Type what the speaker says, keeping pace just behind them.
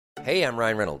Hey, I'm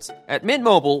Ryan Reynolds. At Mint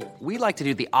Mobile, we like to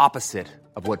do the opposite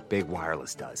of what Big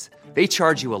Wireless does. They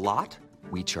charge you a lot,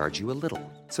 we charge you a little.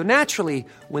 So naturally,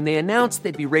 when they announced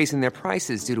they'd be raising their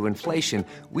prices due to inflation,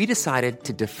 we decided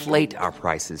to deflate our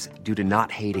prices due to not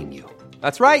hating you.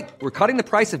 That's right. We're cutting the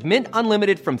price of Mint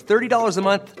Unlimited from $30 a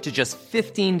month to just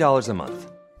 $15 a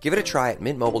month. Give it a try at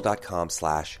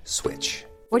mintmobile.com/switch.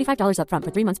 $45 up front for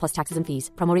 3 months plus taxes and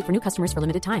fees. Promo rate for new customers for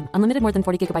limited time. Unlimited more than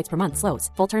 40 gigabytes per month. Slows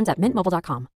full terms at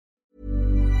mintmobile.com.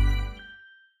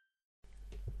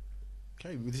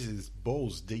 Okay, this is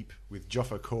Balls Deep with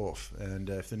Joffa Corfe, and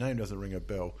if the name doesn't ring a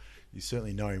bell, you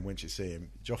certainly know him once you see him.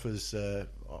 Joffa's,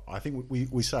 I think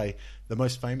we say, the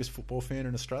most famous football fan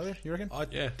in Australia, you reckon?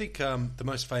 I think the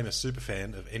most famous super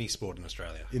fan of any sport in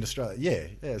Australia. In Australia,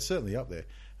 yeah, certainly up there.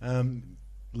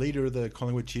 Leader of the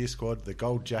Collingwood cheer squad, the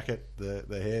gold jacket, the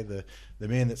hair, the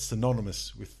man that's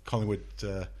synonymous with Collingwood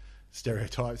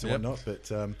stereotypes and whatnot.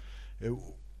 But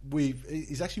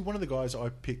he's actually one of the guys I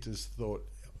picked as thought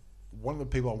one of the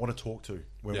people I want to talk to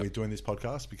when we're doing this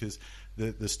podcast, because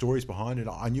the stories behind it.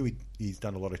 I knew he's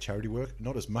done a lot of charity work,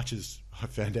 not as much as I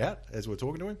found out as we're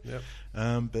talking to him.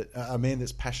 But a man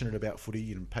that's passionate about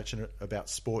footy and passionate about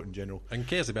sport in general, and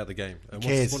cares about the game, and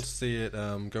wants to see it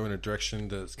go in a direction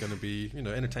that's going to be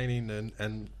entertaining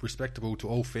and respectable to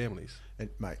all families. And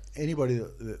mate, anybody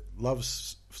that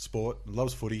loves sport,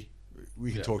 loves footy,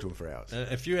 we can talk to him for hours.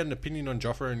 If you had an opinion on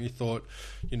Joffa and you thought,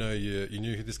 you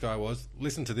knew who this guy was,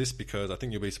 listen to this, because I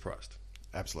think you'll be surprised.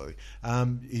 Absolutely.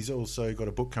 He's also got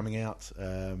a book coming out.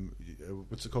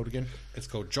 What's it called again? It's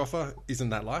called Joffa, Isn't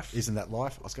That Life? Isn't That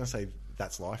Life? I was going to say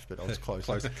That's Life, but I was close.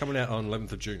 Close. Coming out on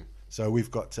 11th of June. So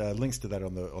we've got links to that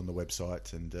on the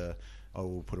website, and I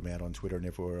will put them out on Twitter and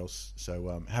everywhere else.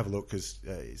 So have a look, because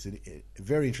he's a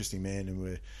very interesting man, and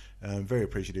we're very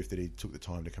appreciative that he took the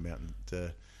time to come out and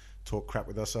talk crap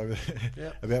with us over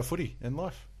about footy and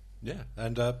life. Yeah,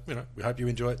 and we hope you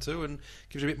enjoy it too, and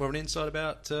gives you a bit more of an insight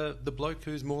about the bloke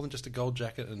who's more than just a gold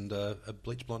jacket and a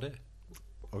bleached blonde hair.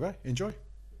 Okay, enjoy.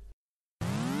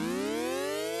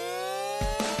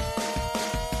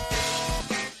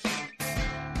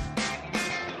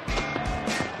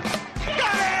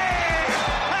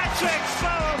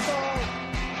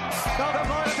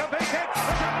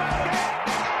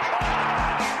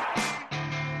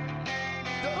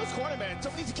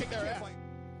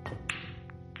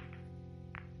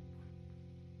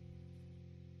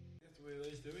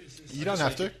 You don't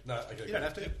have to. No, okay. You don't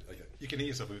have to. Okay. You can hear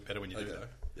yourself a bit better when you do, though.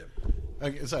 Yeah.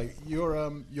 Okay, so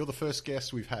you're the first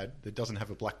guest we've had that doesn't have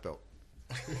a black belt.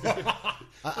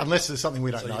 Unless there's something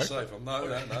we don't know. You're safe.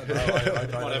 No. I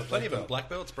might have plenty of them. Black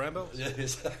belts, brown belts. Yeah,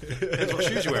 depends what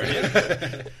shoes you're wearing.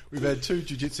 Yeah. We've had 2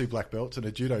 jiu-jitsu black belts and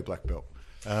a judo black belt.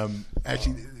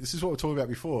 Actually, this is what we were talking about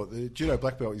before. The judo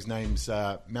black belt, his name's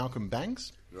Malcolm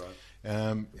Bangs. Right.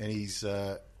 And he's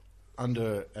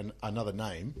under another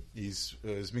name. Is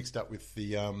mixed up with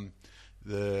the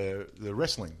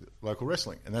wrestling, local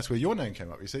wrestling, and that's where your name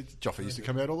came up. You said Joffa used to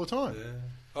come out all the time. Yeah,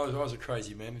 I was a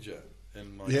crazy manager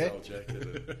in my gold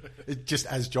jacket. Just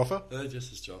as Joffa?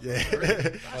 Just as Joffa. Yeah.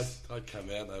 I'd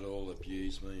come out and they'd all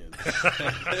abuse me and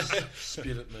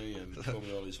spit at me and call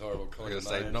me all these horrible kind of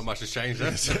names. Not much has changed,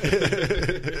 though.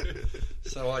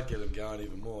 So I'd get them going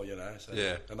even more, So,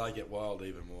 yeah. And they get wild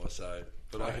even more, so...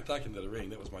 But I could take them to the ring.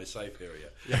 That was my safe area.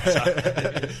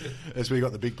 As we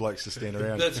got the big blokes to stand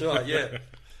around. That's right, yeah.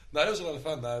 No, it was a lot of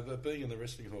fun, though. But being in the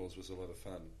wrestling halls was a lot of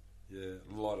fun. Yeah,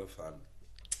 a lot of fun.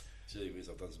 Gee whiz,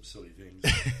 I've done some silly things.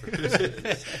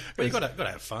 But you've got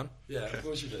to have fun. Yeah, of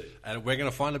course you do. And we're going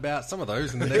to find about some of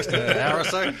those in the next hour or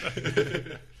so.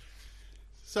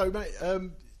 So, mate,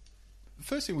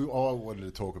 first thing I wanted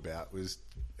to talk about was,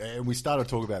 and we started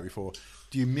talking about it before,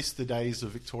 do you miss the days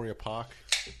of Victoria Park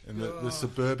and the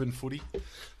suburban footy?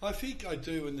 I think I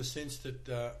do, in the sense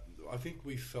that I think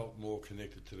we felt more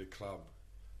connected to the club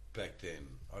back then.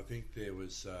 I think there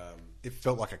was... it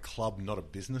felt like a club, not a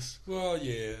business? Well,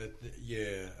 yeah.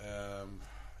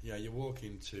 You walk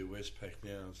into Westpac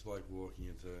now, it's like walking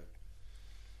into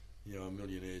a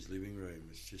millionaire's living room.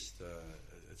 It's just...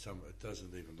 it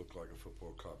doesn't even look like a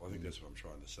football club. I think that's what I'm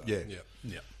trying to say.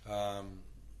 Yeah.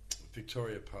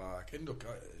 Victoria Park, and look,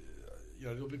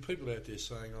 there'll be people out there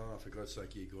saying, "Oh, for God's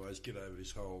sake, you guys get over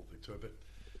this whole Victoria." But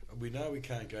we know we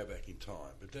can't go back in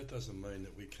time, but that doesn't mean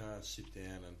that we can't sit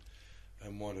down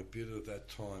and want a bit of that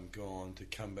time gone to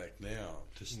come back now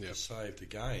to save the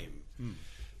game.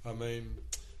 I mean,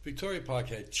 Victoria Park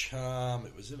had charm.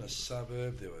 It was in a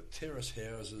suburb. There were terrace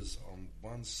houses on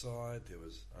one side. There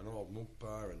was an old milk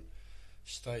bar and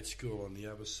state school on the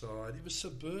other side. It was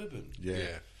suburban.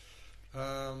 Yeah.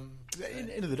 At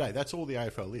the end of the day, that's all the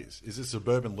AFL is a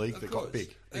suburban league that got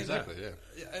big. Exactly, yeah.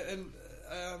 And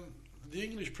the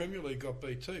English Premier League got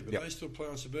beat too, but they still play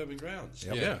on suburban grounds.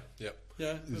 Yep. Yeah, yep.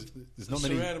 Yeah, There's not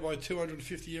many... surrounded by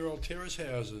 250-year-old terrace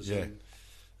houses and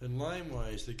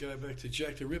laneways that go back to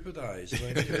Jack the Ripper days.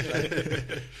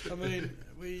 I mean,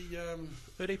 we... Who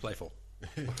did he play for?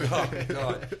 Oh,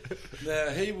 God. Now,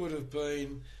 he would have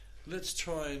been... Let's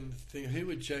try and think, who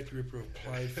would Jack the Ripper have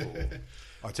played for?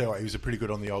 I tell you what, he was pretty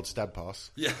good on the old stab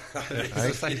pass. Yeah.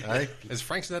 Hey? Is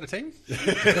Frankston out of team?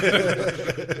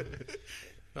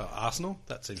 Arsenal,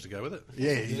 that seems to go with it.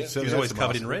 Yeah, he was always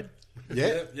covered in red.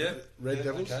 Yeah, Red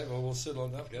Devils. Okay, well, we'll settle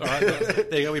on that. All right,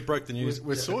 there you go. We broke the news.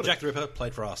 We're sorted. Jack the Ripper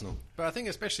played for Arsenal. But I think,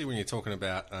 especially when you're talking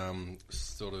about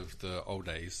sort of the old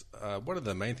days, one of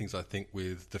the main things I think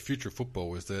with the future of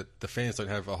football is that the fans don't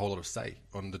have a whole lot of say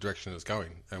on the direction it's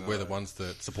going, and we're the ones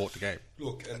that support the game.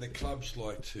 Look, and the clubs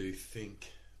like to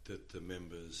think that the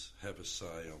members have a say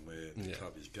on where the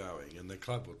club is going, and the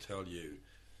club will tell you,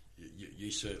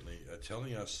 you certainly are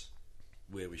telling us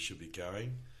where we should be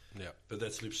going. Yeah, but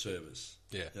that's lip service.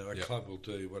 Yeah, a club will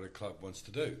do what a club wants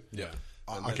to do. Yeah,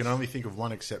 I can only think of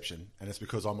one exception, and it's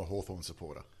because I'm a Hawthorn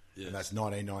supporter, and that's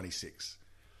 1996,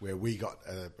 where we got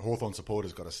Hawthorn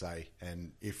supporters got a say,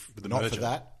 and if the not merger. for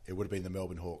that, it would have been the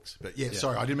Melbourne Hawks. But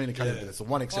sorry, I didn't mean to cut in, but it's the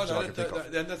one exception I can think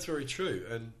of. And that's very true.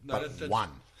 And but one.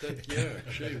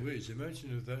 Gee whiz,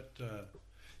 imagine if that.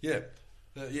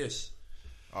 Yes.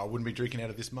 I wouldn't be drinking out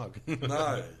of this mug.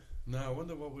 No. I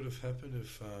wonder what would have happened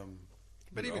if.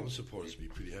 But even the supporters would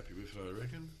be pretty happy with it, I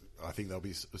reckon. I think there'll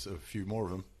be a few more of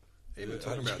them. Even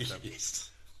talking about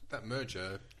that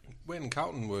merger, when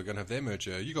Carlton were going to have their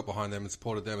merger, you got behind them and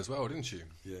supported them as well, didn't you?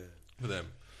 Yeah. For them.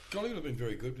 Golly would have been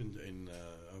very good in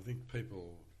I think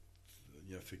people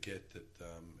forget that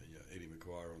Eddie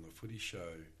Maguire on the Footy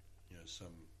Show, some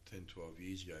 10, 12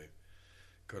 years ago,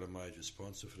 got a major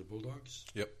sponsor for the Bulldogs.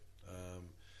 Yep.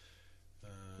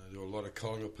 There were a lot of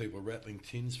Collingwood people rattling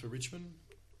tins for Richmond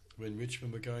when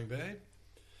Richmond were going bad.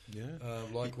 Yeah.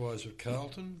 Likewise with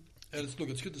Carlton. And it's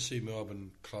good to see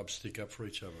Melbourne clubs stick up for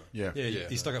each other. Yeah.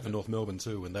 He stuck up for North Melbourne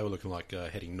too, and they were looking like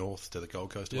heading north to the Gold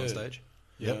Coast at one stage.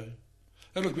 Yep.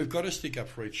 And look, we've got to stick up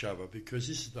for each other because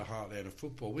this is the heartland of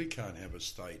football. We can't have a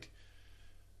state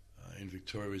in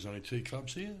Victoria with only 2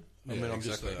 clubs here. I mean, I'm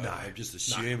just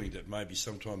assuming that maybe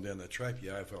sometime down the track the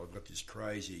AFL have got this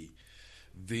crazy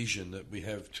vision that we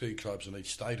have 2 clubs in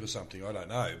each state or something. I don't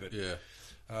know, but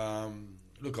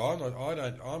look,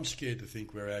 I'm scared to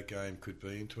think where our game could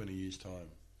be in 20 years'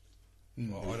 time. I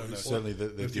don't know. Certainly,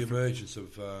 with the emergence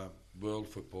of world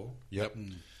football. Yep.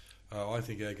 I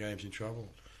think our game's in trouble.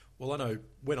 Well, I know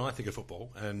when I think of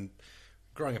football, and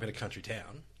growing up in a country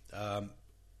town,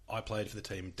 I played for the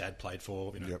team Dad played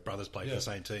for. Brothers played for the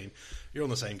same team. You're on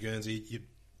the same Guernsey. You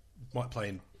might play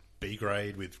in B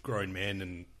grade with grown men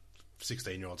and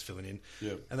 16-year-olds filling in.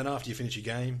 Yeah. And then after you finish your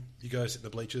game, you go sit in the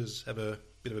bleachers, have a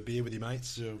bit of a beer with your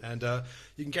mates, and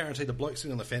you can guarantee the bloke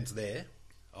sitting on the fence there,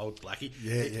 old Blackie,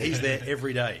 he's there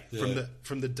every day.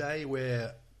 From the day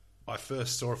where I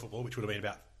first saw football, which would have been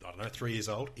about, 3 years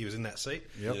old, he was in that seat,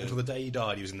 until the day he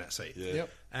died, he was in that seat. Yeah. Yep.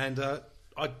 And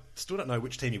I still don't know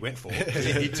which team he went for.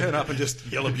 He'd turn up and just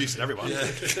yell abuse at everyone.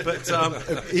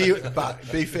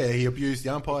 But be fair, he abused the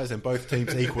umpires and both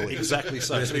teams equally. Exactly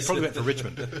so. So he probably went for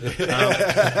Richmond.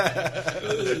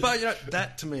 But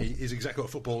that to me is exactly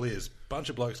what football is. Bunch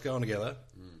of blokes going together,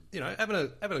 having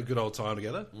a good old time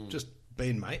together, just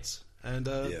being mates and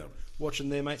watching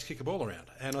their mates kick a ball around.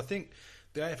 And I think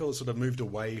the AFL has sort of moved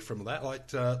away from that.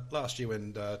 Like last year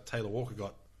when Taylor Walker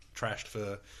got trashed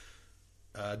for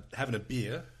having a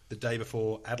beer the day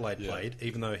before Adelaide played,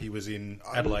 even though he was in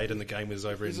Adelaide and the game was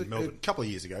over in Melbourne. A couple of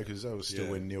years ago, because that was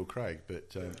still when Neil Craig.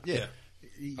 But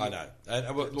I know.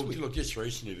 And look, just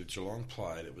recently the Geelong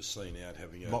played. It was seen out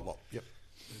having a Lot. Yep.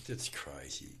 That's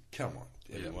crazy. Come on,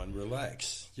 everyone,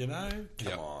 relax. Come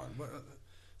on.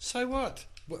 So what?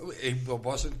 He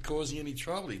wasn't causing any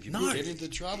trouble. He didn't get into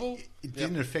trouble. It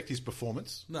didn't affect his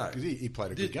performance. No, because he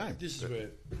played a good game. This is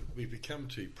where we've become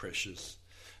too precious.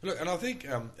 Look, and I think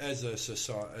as a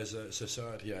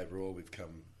society overall, we've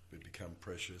become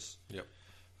precious. Yep.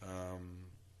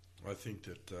 I think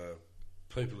that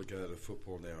people that go to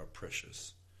football now are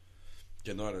precious.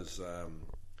 They're not as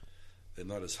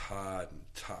hard and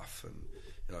tough, and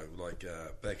like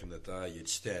back in the day, you'd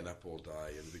stand up all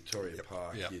day in Victoria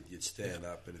Park. You'd stand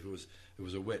up, and if it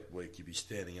was a wet week, you'd be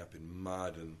standing up in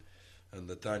mud and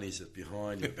the donnies that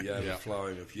behind you would be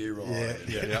overflowing with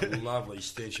urine. Lovely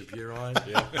stench of urine.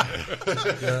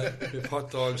 With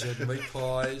hot dogs and meat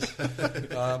pies.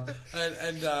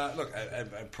 And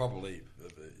probably,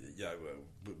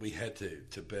 we had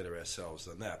to better ourselves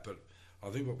than that. But I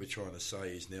think what we're trying to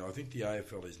say is now, I think the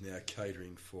AFL is now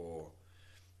catering for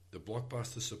the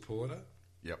blockbuster supporter,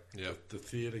 the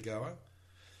theatre goer,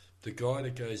 the guy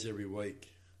that goes every week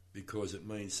because it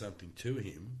means something to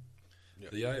him.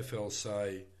 Yep. The AFL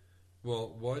say,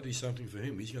 well, why do something for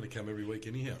him? He's going to come every week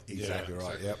anyhow. Exactly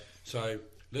right, yep. So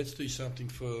let's do something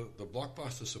for the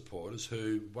blockbuster supporters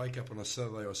who wake up on a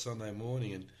Saturday or Sunday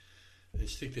morning and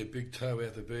stick their big toe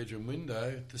out the bedroom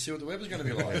window to see what the weather's going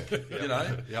to be like, you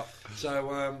know? Yep.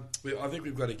 So I think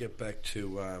we've got to get back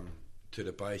to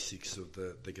the basics of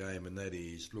the game, and that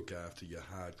is look after your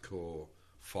hardcore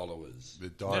followers. The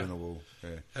dyed in the wool. Yeah.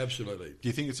 Absolutely. Do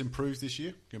you think it's improved this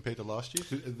year compared to last year?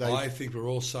 I think we're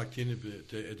all sucked in at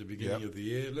the beginning of the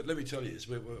year. Let me tell you this.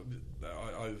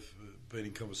 I've been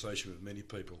in conversation with many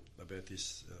people about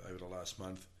this over the last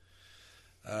month.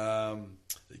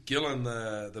 Gillen,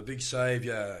 the big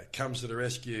saviour, comes to the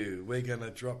rescue. We're going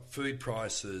to drop food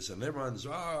prices, and everyone's,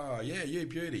 you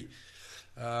beauty.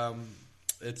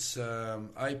 It's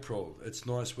April. It's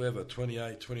nice weather,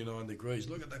 28, 29 degrees.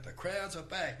 Look at that. The crowds are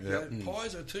back. Yep.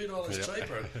 Pies are $2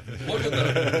 cheaper. Look at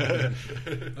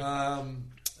them.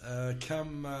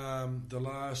 Come the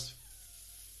last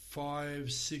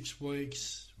 5-6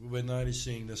 weeks, we're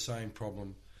noticing the same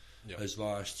problem as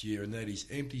last year, and that is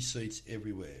empty seats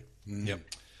everywhere. Yep.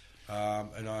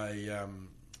 And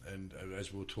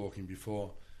as we were talking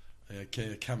before,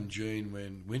 come June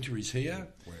when winter is here,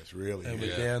 when it's really and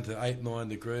we're down to 8-9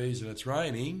 degrees and it's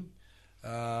raining,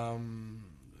 we're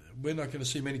not going to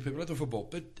see many people at the football.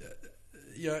 But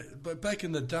but back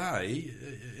in the day,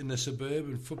 in the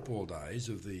suburban football days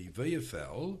of the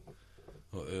VFL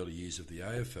or early years of the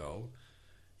AFL,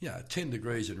 10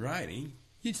 degrees and raining,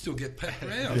 you'd still get packed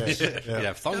around.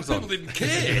 Yeah, thongs on. People didn't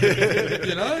care,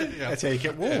 you know. That's how you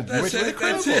get warm. That's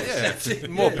it.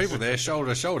 More people there, shoulder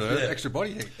to shoulder, extra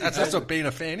body heat. That's what being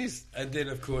a fan is. And then,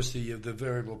 of course, the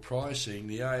variable pricing.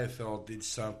 The AFL did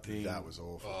something. That was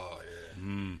awful. Oh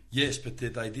yeah. Yes, but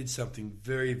they did something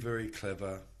very, very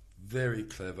clever,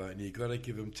 and you've got to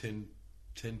give them 10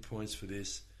 points for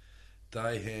this.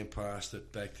 They hand-passed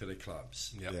it back to the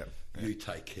clubs. Yep. You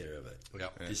take care of it.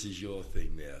 Yep. This is your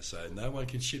thing now. So no one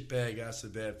can shitbag us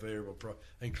about variable price.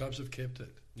 And clubs have kept it.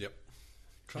 Yep.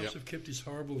 Clubs have kept this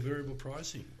horrible variable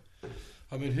pricing.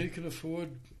 I mean, who can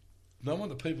afford... No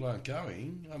wonder people aren't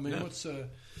going. I mean, what's...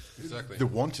 Exactly. The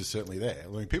want is certainly there. I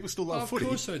mean, people still love footy.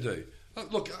 Of course they do.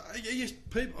 Look, yes,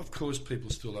 people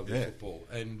still love the football.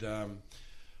 And...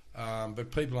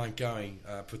 but people aren't going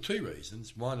for two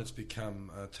reasons. One, it's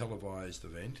become a televised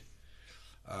event.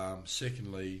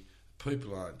 Secondly,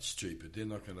 people aren't stupid. They're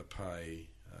not going to pay,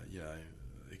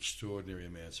 extraordinary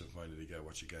amounts of money to go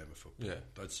watch a game of football. Yeah.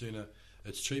 They'd sooner.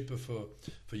 It's cheaper for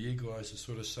you guys to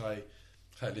sort of say,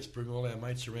 hey, let's bring all our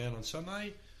mates around on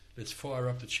Sunday. Let's fire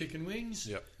up the chicken wings.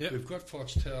 Yep. We've got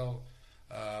Foxtel.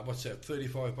 What's that?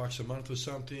 $35 a month or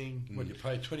something. What you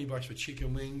pay $20 for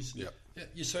chicken wings. Yep. Yeah,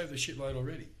 you save the shitload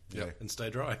already. Yeah, and stay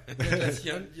dry.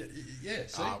 See?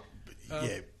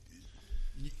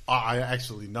 I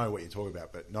actually know what you're talking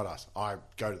about, but not us. I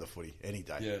go to the footy any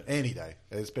day. Yeah. Any day.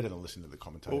 It's better than listening to the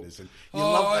commentators. And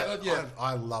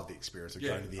I love the experience of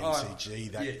going to the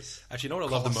MCG. Yes. Actually, you know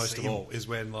what I love the most of all is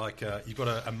when you've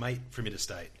got a mate from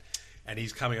interstate and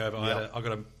he's coming over. Yep. I've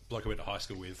got a bloke I went to high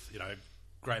school with,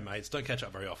 great mates. Don't catch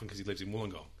up very often because he lives in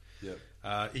Wollongong.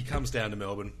 Yep. He comes down to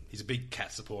Melbourne. He's a big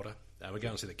Cats supporter. We're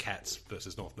going to see the Cats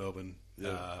versus North Melbourne.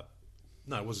 Yep.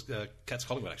 No, it was Cats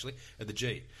Collingwood, actually, at the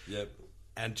G. Yep.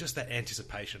 And just that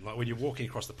anticipation, like when you're walking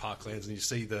across the parklands and you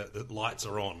see the lights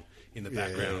are on in the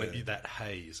background, that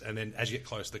haze. And then as you get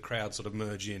closer, the crowd sort of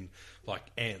merge in like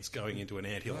ants going into an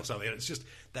anthill or something. And it's just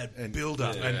that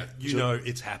build-up, and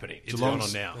it's happening. It's going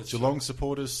on now. Geelong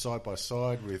supporters side by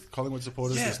side with Collingwood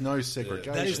supporters. Yeah. There's no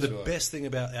segregation. That is the best thing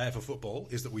about AFL football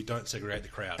is that we don't segregate the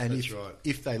crowd. And That's right.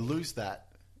 if they lose that,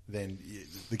 then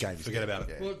the game's Forget about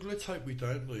it. Yeah. Well, let's hope we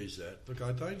don't lose that. Look,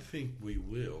 I don't think we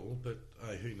will, but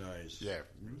who knows? Yeah.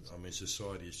 I mean,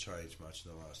 society has changed much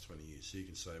in the last 20 years. So you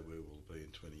can say where we'll be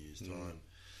in 20 years' time.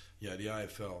 The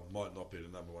AFL might not be the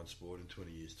number one sport in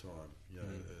 20 years' time.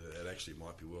 It actually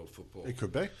might be world football. It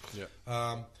could be. Yeah.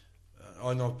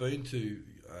 I've been to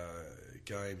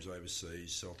games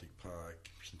overseas, Celtic Park,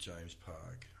 St James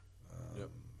Park,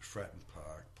 Fratton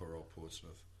Park, poor old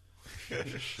Portsmouth.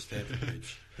 Stamford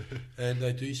Bridge, and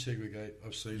they do segregate.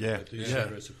 I've seen they do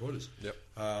segregate supporters. Yep.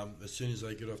 As soon as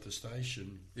they get off the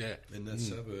station, in that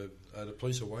suburb, the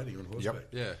police are waiting on horseback.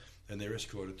 Yeah. And they're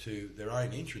escorted to their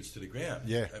own entrance to the ground.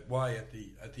 Yeah. Way at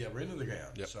the other end of the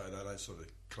ground. Yep. So they don't sort of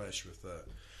clash with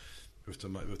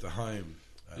the home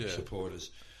supporters.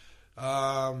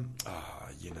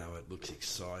 It looks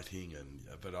exciting,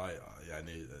 but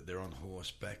they're on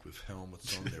horseback with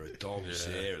helmets on. There are dogs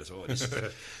there. It's all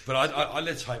but I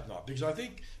let's hope not, because I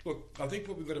think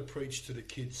what we've got to preach to the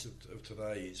kids of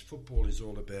today is football is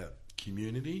all about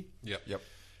community. Yep.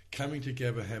 Coming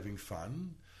together, having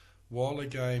fun while the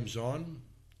game's on.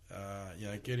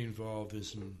 Get involved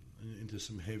into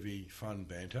some heavy fun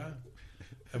banter.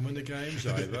 And when the game's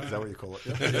over... Is that what you call it?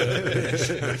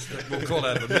 We'll call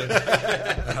that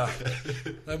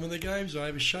and when the game's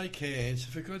over, shake hands.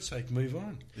 For God's sake, move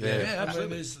on. Yeah,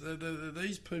 absolutely.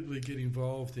 These people who get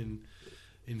involved in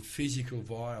physical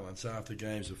violence after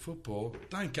games of football,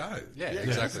 don't go. Yeah,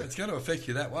 exactly. It's going to affect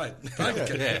you that way.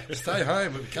 Stay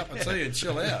home with a cup of tea and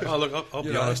chill out. Oh, look, I'll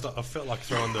be honest, I felt like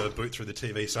throwing the boot through the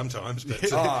TV sometimes.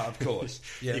 But of course.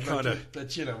 Yeah, you kind of...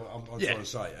 But you know what I'm trying to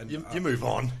say. And, you move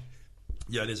on.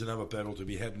 Yeah, there's another battle to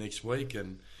be had next week,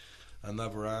 and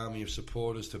another army of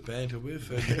supporters to banter with.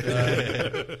 And,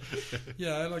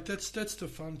 that's the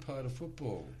fun part of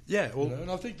football. Yeah, well,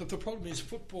 and I think that the problem is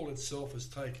football itself has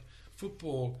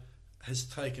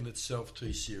taken itself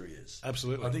too serious.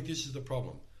 Absolutely. I think this is the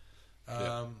problem.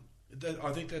 I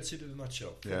think that's it in a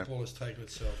nutshell. Football has taken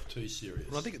itself too serious.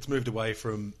 Well, I think it's moved away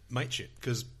from mateship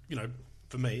because,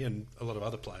 for me and a lot of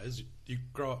other players, you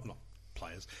grow up, not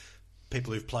players,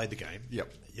 people who've played the game.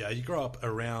 Yep. Yeah, you grow up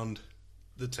around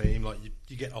the team, like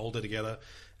you get older together,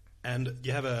 and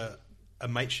you have a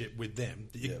mateship with them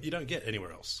that you don't get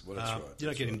anywhere else. Well, that's right. You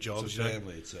don't get in jobs. It's a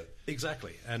family.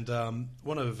 Exactly. And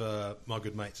one of my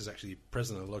good mates is actually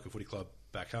president of a local footy club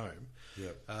back home.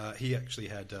 Yep. He actually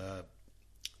had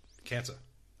cancer,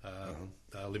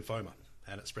 lymphoma,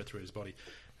 and it spread through his body.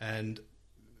 And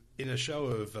in a show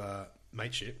of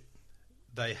mateship,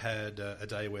 they had a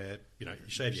day where you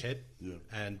shave your head,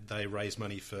 and they raise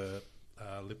money for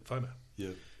lymphoma. Yeah.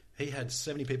 He had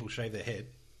 70 people shave their head.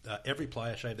 Every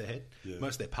player shaved their head. Yeah.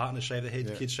 Most of their partners shave their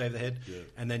head. Kids shave their head. Yeah.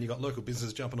 And then you got local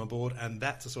businesses jumping on board, and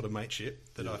that's the sort of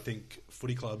mateship that I think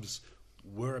footy clubs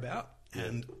were about. Yeah.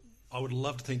 And I would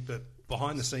love to think that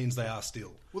behind the scenes they are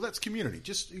still. Well, that's community,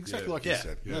 just exactly like you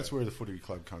said. Yeah. That's where the footy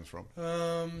club comes from.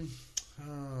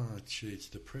 It's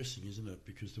depressing, isn't it?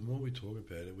 Because the more we talk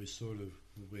about it,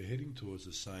 we're heading towards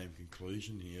the same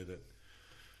conclusion here that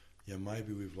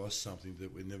maybe we've lost something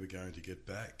that we're never going to get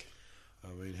back. I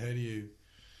mean, how do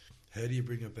you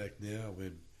bring it back now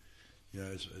when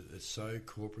it's so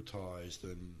corporatized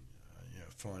and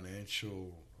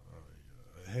financial?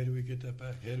 How do we get that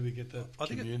back? How do we get that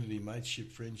community,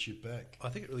 mateship, friendship back? I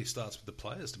think it really starts with the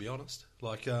players, to be honest.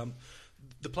 Like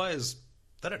the players,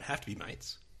 they don't have to be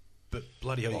mates. But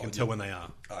bloody hell, you can tell when they are.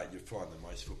 You find that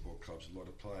most football clubs, a lot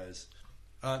of players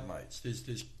aren't mates.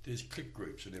 There's clique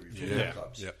groups in every football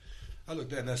clubs. Yeah. Oh, look,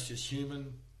 that's just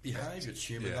human behaviour. It's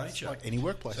human nature. It's like any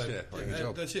workplace. So,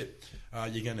 that's it.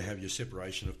 You're going to have your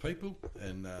separation of people,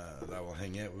 and they will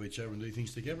hang out with each other and do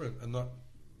things together, and not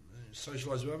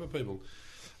socialise with other people.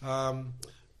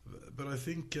 But I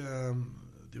think there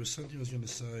was something I was going to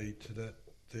say to that.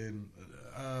 Then.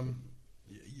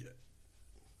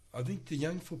 I think the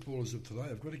young footballers of today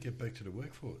have got to get back to the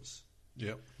workforce.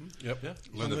 Yep.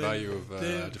 Learn the value of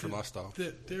a different lifestyle.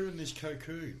 They're in this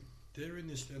cocoon. They're in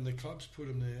this, and the clubs put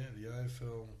them there. The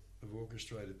AFL have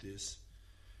orchestrated this.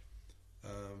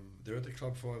 They're at the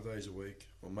club 5 days a week,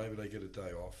 or maybe they get a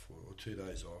day off or 2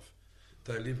 days off.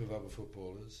 They live with other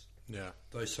footballers. Yeah.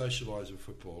 They socialise with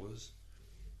footballers.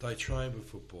 They train with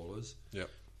footballers. Yep.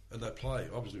 And they play,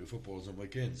 obviously, with footballers on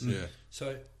weekends. Yeah.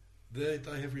 So they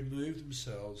have removed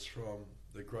themselves from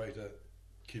the greater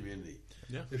community.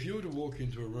 Yeah. If you were to walk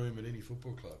into a room at any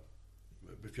football club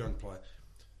with young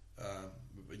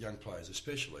players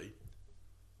especially,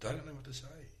 they don't know what to say.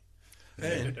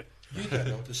 And you don't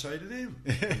know what to say to them.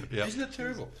 Yep. Isn't it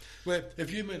terrible? Where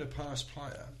if you meet a past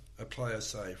player,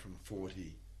 say from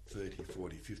 40,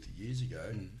 50 years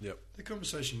ago, the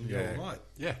conversation can go all night.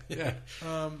 Yeah.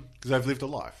 Because they've lived a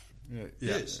life. Yeah.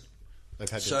 Yes. They've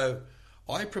had so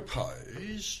I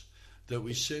propose that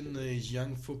we send these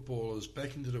young footballers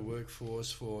back into the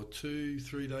workforce for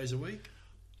 2-3 days a week.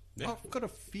 Yeah. I've got a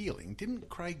feeling, didn't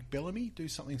Craig Bellamy do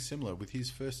something similar with his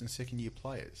first and second year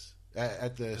players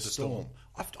at the Storm?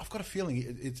 I've got a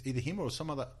feeling it's either him or some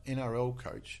other NRL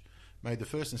coach made the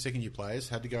first and second year players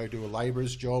had to go do a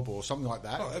labourer's job or something like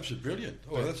that. Oh, absolutely brilliant.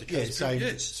 Oh, that's a case.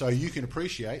 Yes. So you can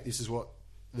appreciate this is what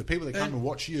the people that come and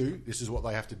watch you, this is what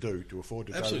they have to do to afford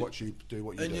to go watch you do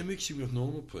what you do. And you're mixing with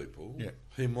normal people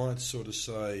who might sort of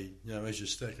say, as you're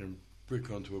stacking a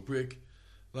brick onto a brick,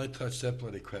 don't touch that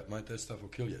bloody crap, mate. That stuff will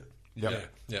kill you.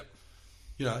 Yep.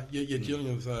 You're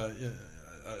dealing with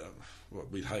well,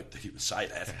 we'd hope that he would say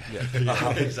that. Yeah,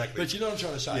 exactly. But you know what I'm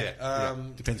trying to say.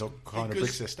 Depends on kind of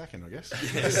bricks they're stacking, I guess.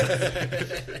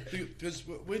 Because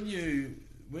when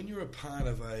you're a part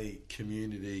of a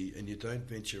community and you don't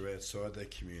venture outside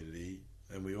that community,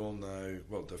 and we all know,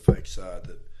 well, the facts are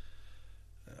that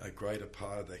a greater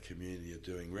part of that community are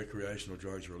doing recreational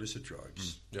drugs or illicit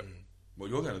drugs. Yep. Well,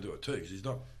 you're going to do it too, because he's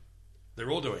not. They're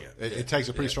all doing it. It takes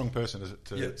a pretty strong person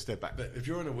to step back. But if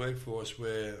you're in a workforce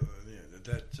where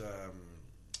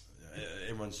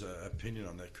everyone's opinion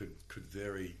on that could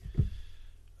vary.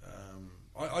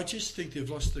 I just think they've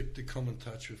lost the common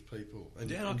touch with people,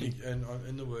 and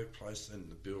in the workplace, and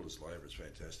the builders' labour is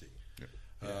fantastic.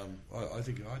 I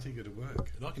think it'll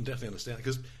work, and I can definitely understand it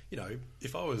because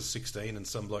if I was 16 and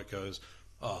some bloke goes,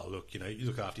 "Oh, look, you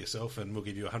look after yourself, and we'll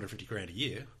give you $150,000 a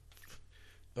year."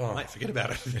 Oh, mate, forget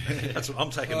about it. That's what I'm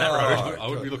taking that road. I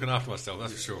wouldn't be looking after myself,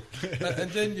 that's for sure.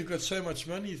 And then you've got so much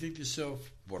money, you think to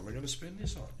yourself, "What am I going to spend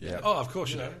this on?" Yeah. Oh, of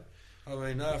course, you know. I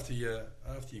mean, after you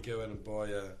go out and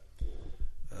buy a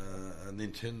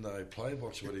Nintendo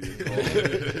Playbox, whatever you call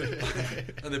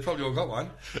it, and they've probably all got one.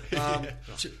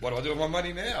 What do I do with my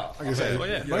money now? Like I say,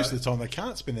 most of the time they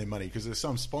can't spend their money because there's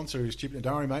some sponsor who's chipping it.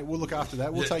 Don't worry, mate, we'll look after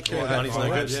that. We'll take care of that. Money's no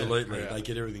good. Absolutely, they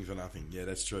get everything for nothing. Yeah,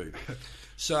 that's true.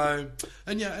 So,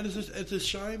 and it's a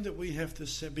shame that we have to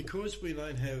say, because we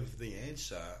don't have the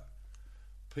answer.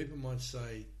 People might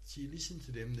say, "Gee, listen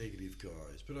to them negative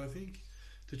guys," but I think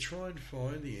to try and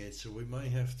find the answer, we may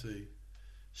have to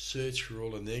search for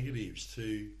all the negatives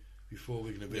before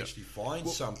we can eventually find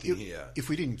something here. If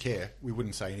we didn't care, we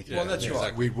wouldn't say anything. Well, that's right.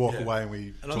 Exactly. We'd walk away and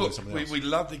we talk to something else. We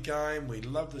love the game. We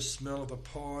love the smell of the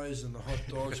pies and the hot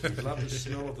dogs. We love the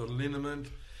smell of the liniment.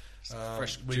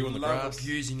 We dew on the love grass.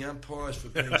 abusing umpires for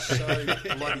being so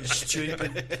bloody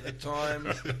stupid at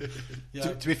times.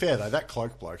 To be fair, though, that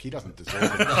cloak bloke, he doesn't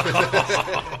deserve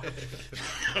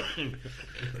it.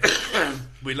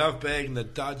 We love bagging the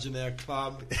duds in our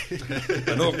club,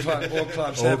 and all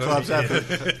clubs have it. Got a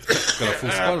full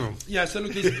squad of them. Yeah, so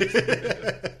look,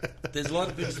 there's a lot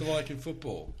of things to like in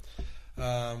football.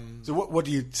 So what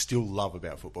do you still love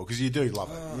about football? Because you do love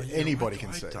it. Anybody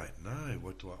can see. I don't know.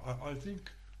 What do I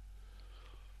think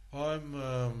I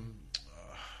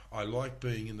like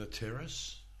being in the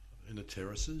terraces,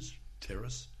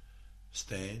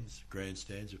 stands,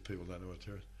 grandstands, if people don't know what a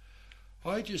terrace.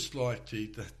 I just like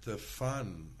the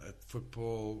fun at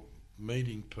football,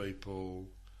 meeting people.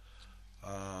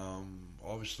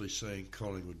 Obviously, seeing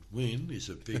Collingwood win is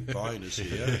a big bonus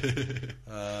here.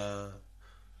 I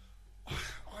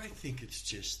think it's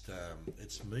just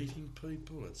it's meeting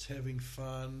people, it's having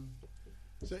fun.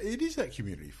 So it is that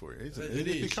community for you, isn't it?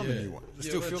 It's become a new one. Does it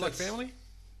still feel like family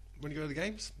when you go to the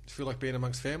games? Do you feel like being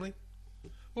amongst family?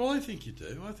 Well, I think you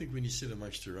do. I think when you sit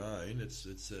amongst your own,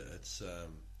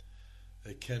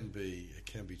 it can be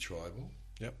tribal.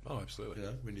 Yep. Oh, absolutely.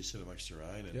 When you sit amongst your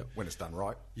own, and When it's done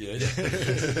right. yes,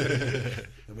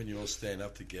 and when you all stand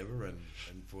up together and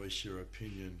voice your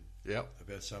opinion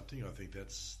about something, I think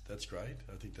that's great.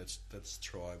 I think that's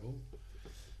tribal.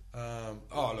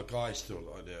 Look,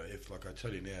 if I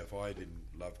tell you now, if I didn't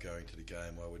love going to the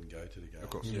game, I wouldn't go to the game. Of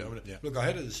course. Look, I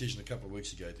had a decision a couple of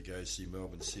weeks ago to go see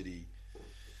Melbourne City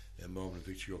and Melbourne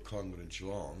Victory or Collingwood and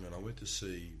Geelong, and I went to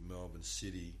see Melbourne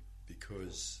City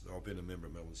because I've been a member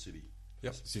of Melbourne City.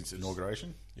 Yep. Since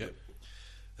inauguration. Yep.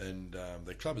 And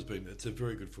the club it's a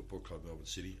very good football club, Melbourne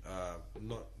City.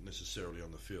 Not necessarily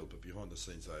on the field, but behind the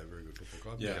scenes, they're a very good football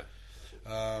club. Yeah.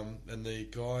 And the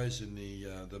guys in the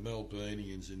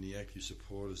Melburnians in the active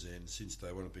supporters end since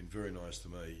day one have been very nice to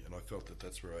me, and I felt that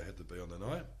that's where I had to be on the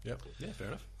night. Yep. Yeah, fair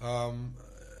enough.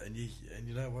 And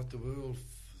you know what, the world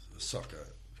soccer,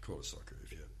 call it soccer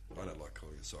if you. I don't like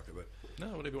calling it soccer, but No,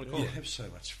 whatever you want to call you it. have so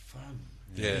much fun.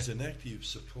 Yeah. There's an active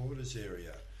supporters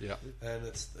area. Yeah. And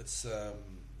it's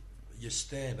you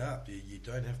stand up. You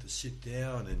don't have to sit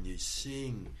down, and you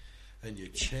sing and you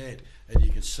chant, and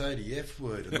you can say the F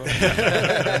word and not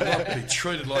be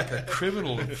treated like a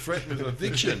criminal and threatened with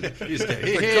eviction. For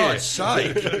God's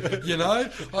sake,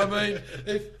 I mean,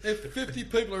 if 50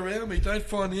 people around me don't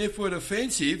find the F word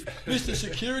offensive, Mr.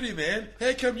 Security Man,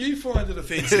 how come you find it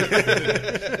offensive?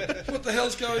 What the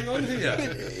hell's going on here?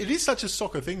 It is such a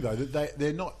soccer thing, though, that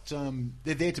they're not.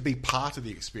 They're there to be part of the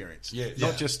experience,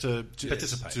 not just to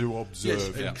participate, to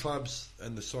observe. Yes, and clubs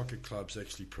and the soccer clubs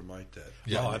actually promote that.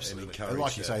 Yeah, and absolutely. encourage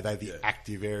Like you that. say, they're the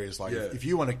active areas. Like if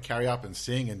you want to carry up and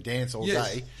sing and dance all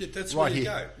day, that's right where you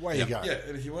here, go. where you go. Yeah,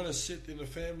 and if you want to sit in a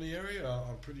family area,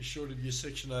 I'm pretty sure there'll be a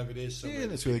section over there somewhere. Yeah,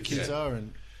 that's where the kids are.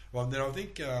 And well, then I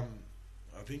think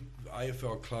I think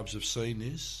AFL clubs have seen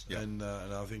this, and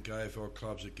I think AFL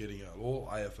clubs all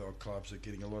AFL clubs are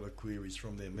getting a lot of queries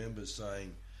from their members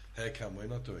saying, "How come we're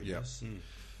not doing this?"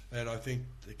 And I think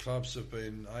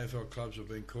AFL clubs have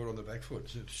been caught on the back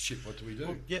foot. Shit, what do we do?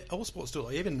 Well, yeah, all sports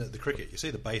do. Even the cricket, you see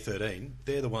the Bay 13.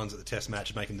 They're the ones at the Test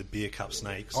match making the beer cup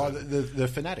snakes. Oh, the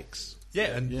fanatics.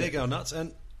 Yeah, and they're going nuts.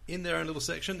 And in their own little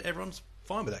section, everyone's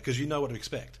fine with that because you know what to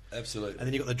expect. Absolutely. And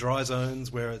then you've got the dry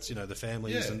zones where it's the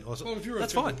families and well, if you're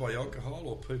affected by alcohol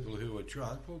or people who are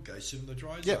drunk, well, go sit in the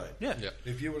dry zone. Yeah.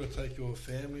 If you want to take your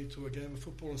family to a game of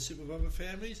football and sit with other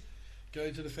families, go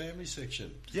to the family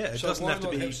section. Yeah, it so doesn't why have to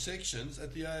not be have sections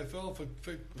at the AFL for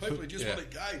people who just want to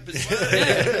go.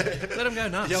 Let them go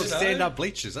nuts. The old stand-up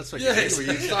bleachers. That's what you do. Where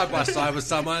you side by side with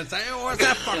someone and say, "Oh, what's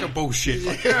that fucking bullshit?"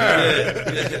 Like,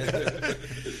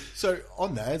 So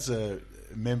on that, as a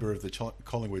member of the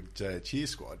Collingwood cheer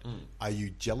squad, are you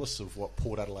jealous of what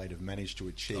Port Adelaide have managed to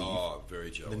achieve? Oh,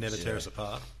 very jealous. They never tear us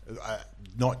apart.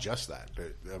 Not just that,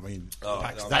 but I mean,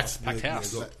 packed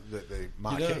house. The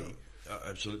marquee.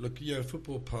 Absolutely. Look,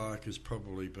 Football Park has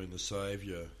probably been the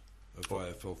saviour of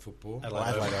AFL football.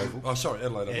 Adelaide Oval. Oh, sorry,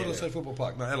 Adelaide Oval. What did I say? Football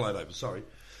Park? No, Adelaide Oval. Sorry.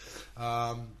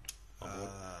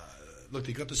 Look,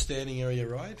 they got the standing area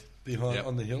right behind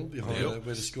on the hill behind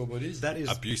where the scoreboard is. That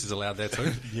is abuse is allowed there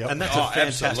too. And that's a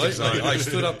fantastic zone. I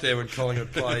stood up there when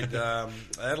Collingwood played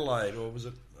Adelaide, or was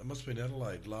it? It must have been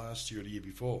Adelaide last year or the year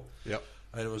before. Yep.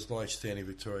 And it was like standing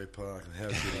Victoria Park, and how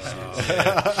good is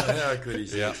How good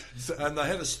is And they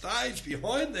had a stage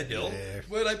behind the hill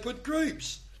where they put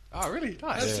groups. Oh, really?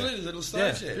 Nice. Absolutely, a little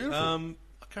stage there. I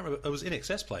can't remember. It was In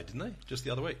Excess played, didn't they? Just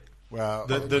the other week. Well,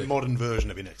 The modern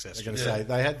version of In Excess. I'm going to say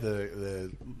they had the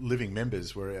living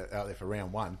members were out there for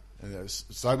round one, and there was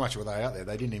so much were they out there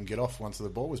they didn't even get off once the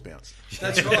ball was bounced.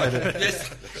 That's right.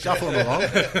 Yes. Shuffle them along.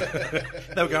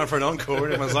 They were going for an encore,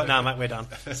 and everyone's like, "No, mate, we're done."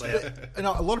 And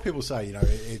a lot of people say,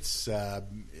 it's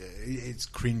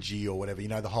cringy or whatever.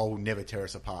 The whole never tear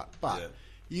us apart, but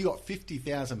you got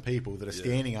 50,000 people that are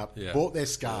standing up, bought their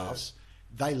scarves,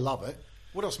 they love it.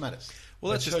 What else matters?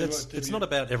 Well, it's not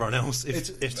about everyone else.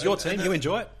 If it's your team, you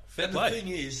enjoy it. Fair play.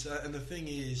 The thing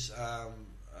is,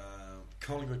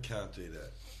 Collingwood can't do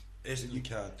that. Essendon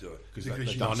can't do it because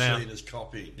you're seen as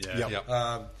copying.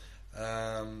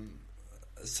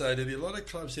 So there'll be a lot of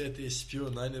clubs out there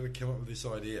spewing they never come up with this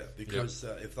idea because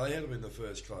if they had been the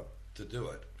first club to do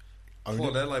it,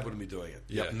 Port Adelaide wouldn't be doing it.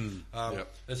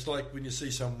 It's like when you see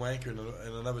some wanker in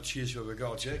another cheers for a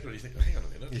gold jacket, and you think, hang on a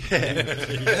minute.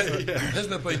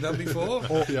 Hasn't that been done before?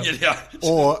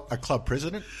 Or a club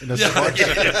president in a squad.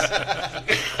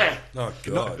 Oh,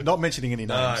 God. Not mentioning any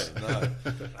names. No,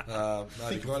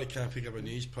 the guy that can't pick up a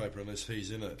newspaper unless he's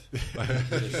in it.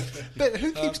 But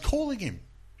who keeps calling him?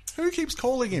 Who keeps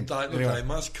calling him? They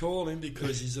must call him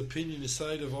because his opinion is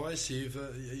so divisive.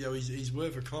 He's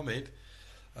worth a comment.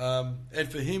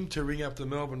 And for him to ring up the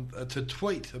Melbourne to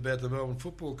tweet about the Melbourne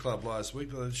Football Club last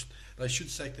week, they should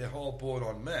sack their whole board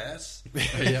en masse. I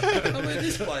mean,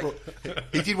 this bloke.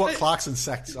 He did what Clarkson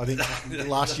sacked, I think,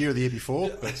 last year or the year before.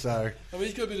 But so, I mean,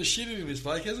 he's got a bit of shit in him, this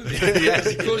bloke, hasn't he?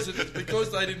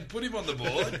 because they didn't put him on the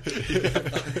board.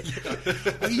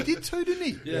 Well, he did too, didn't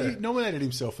he? Yeah. He nominated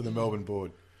himself for the Melbourne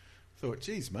board. Thought,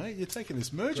 geez, mate, you're taking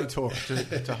this merger talk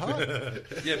to heart.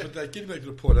 Yeah, but getting back to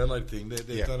the Port Adelaide thing,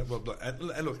 they've done it well. And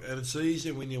look, and it's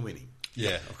easier when you're winning.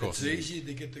 Yeah, of course. It's easier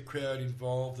to get the crowd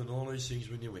involved and all these things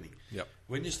when you're winning. Yep.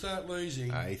 When you start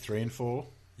losing, 3 and 4.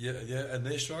 Yeah, and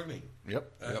they're struggling.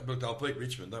 Yep. But they'll beat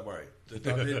Richmond. Don't worry.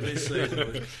 This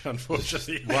season,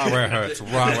 unfortunately, right where it hurts.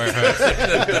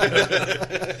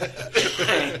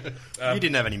 You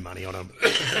didn't have any money on them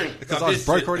because I was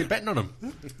broke already betting on them.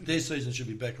 Their season should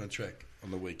be back on track on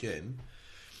the weekend.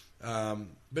 But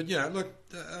look,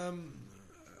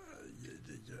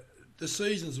 the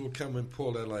seasons will come when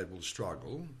Port Adelaide will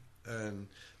struggle, and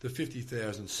the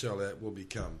 50,000 sellout will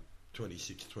become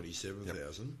 26,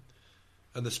 27,000.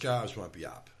 And the scarves won't be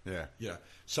up. Yeah.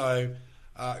 So,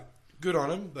 good on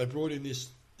them. They brought in this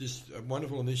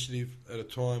wonderful initiative at a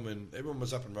time when everyone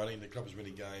was up and running, the club was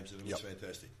winning games, and it was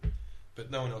fantastic.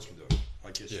 But no one else can do it.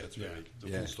 I guess that's where the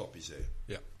full stop is there.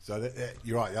 Yeah. So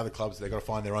you're right. The other clubs, they've got to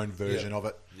find their own version of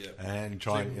it and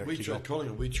try and we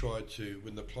tried to,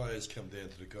 when the players come down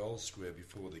to the goal square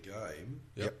before the game.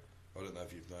 Yep. I don't know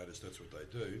if you've noticed that's what they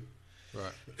do.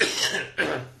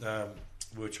 Right.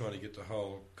 We're trying to get the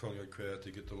whole Collingwood crowd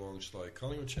to get the long, slow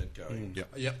Collingwood chant going.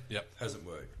 Yep. Hasn't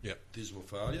worked. Yep. Dismal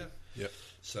failure. Yep.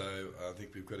 So I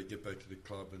think we've got to get back to the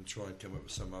club and try and come up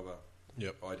with some other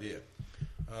idea.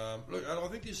 Look, and I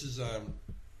think this is.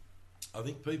 I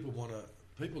think people want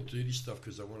people do this stuff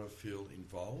because they want to feel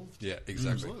involved. Yeah,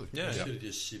 exactly. Yeah. Instead of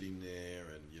just sitting there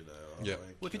and, Yeah.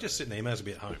 Well, if you just sit there, you may as well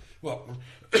be at home. Well,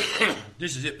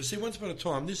 this is it. But see, once upon a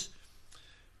time,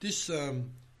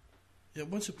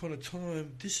 once upon a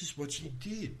time, this is what you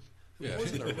did. It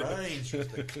wasn't arranged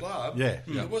with the club.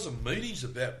 There wasn't meetings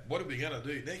about what are we going to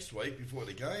do next week before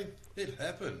the game. It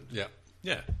happened. Yeah.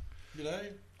 Yeah.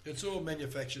 It's all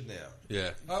manufactured now.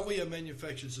 Yeah. Are we a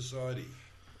manufactured society?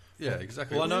 Yeah,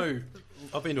 exactly. Well, I know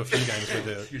I've been to a few games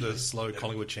where the slow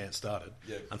Collingwood chant started.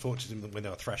 Yeah. Unfortunately, when they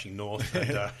were thrashing North,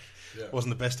 and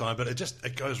wasn't the best time. But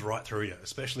it goes right through you,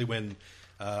 especially when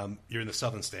you're in the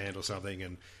southern stand or something,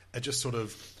 and it just sort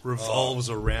of revolves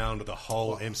around the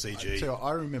whole MCG. So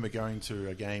I remember going to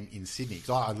a game in Sydney because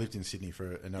I lived in Sydney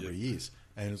for a number of years,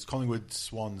 and it was Collingwood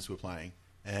Swans were playing,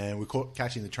 and we're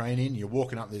catching the train in. You're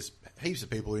walking up, there's heaps of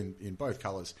people in both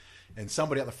colours, and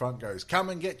somebody at the front goes, "Come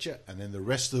and get you," and then the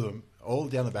rest of them all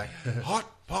down the back, "Hot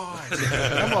pies."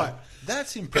 I'm like,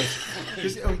 that's impressive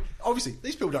because obviously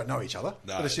these people don't know each other,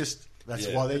 but it's just that's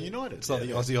why they're united. It's like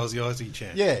the Aussie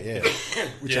chant. Yeah,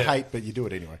 which I hate, but you do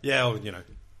it anyway. Yeah, well,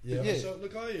 Yeah. So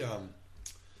look, I don't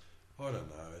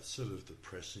know. It's sort of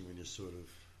depressing when you sort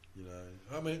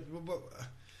of, I mean,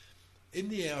 in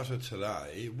the outer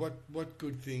today, what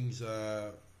good things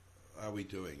are we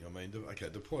doing? I mean,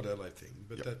 the Port Adelaide thing,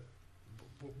 but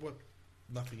what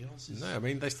nothing else is. No, I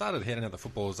mean, they started handing out the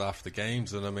footballs after the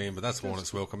games, and but that's when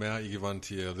it's welcome out. You give one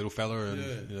to your little fella,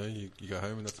 and you go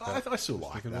home, and that's about I still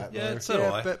like that. Yeah, so do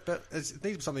I. But it needs to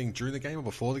be something during the game or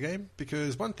before the game,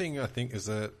 because one thing I think is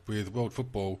that with world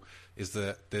football is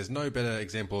that there's no better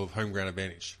example of home ground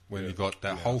advantage when you've got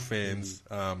that whole fans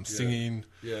singing,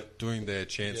 doing their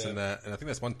chants and that, and I think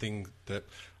that's one thing that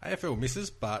AFL misses,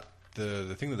 but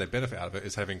the thing that they benefit out of it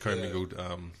is having commingled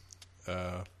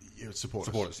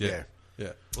supporters. Yeah.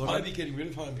 Well, maybe getting rid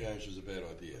of home games was a bad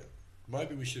idea.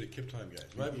 Maybe we should have kept home games.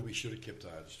 Maybe we should have kept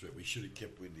Arden Street. We should have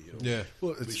kept Windy Hill. Yeah.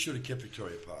 Well, we should have kept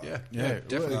Victoria Park. Yeah,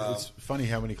 definitely. Well, it's funny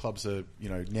how many clubs are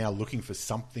now looking for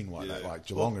something like that. Like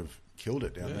Geelong have killed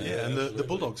it down there. Yeah, and the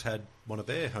Bulldogs had one of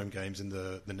their home games in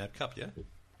the NAB Cup.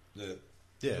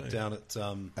 Yeah, down at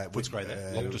Woodsgrey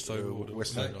there. Just over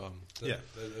Western. It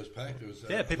was packed. It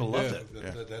was, people loved it.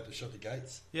 They had to shut the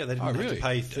gates. Yeah, they didn't have to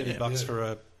pay $30 for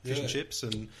a fish and chips,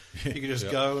 and you could just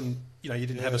go and you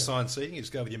didn't have assigned seating. You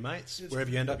just go with your mates.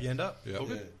 Wherever you end up, you end up. Yeah. All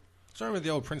good. So I remember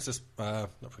the old Princess, not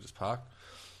Princess Park.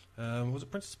 Was it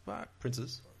Princess Park?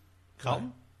 Princess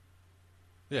Carlton.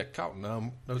 Yeah,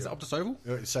 Carlton. Was it Optus Oval?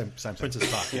 Same.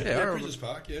 Princess Park. Yeah, Princess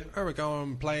Park. Yeah. I remember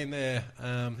going playing there.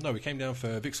 We came down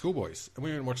for Vic Schoolboys, and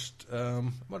we went and watched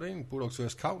might have been Bulldogs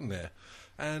versus Carlton there.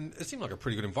 And it seemed like a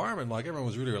pretty good environment. Like everyone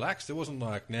was really relaxed. It wasn't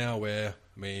like now where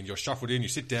you're shuffled in, you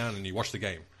sit down, and you watch the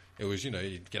game. It was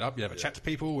you'd get up, you'd have a chat to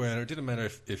people, and it didn't matter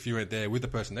if you weren't there with the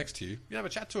person next to you. You'd have a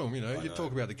chat to them. You'd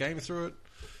talk about the game through it.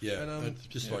 Yeah, and, it's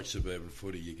just like suburban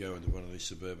footy. You go into one of these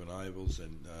suburban ovals,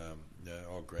 and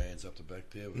old Grand's up the back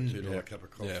there with a $2 cup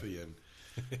of coffee and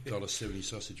 $1.70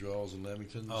 sausage rolls and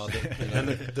Lamingtons. And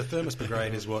the Thermos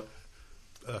Brigade is what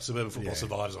suburban football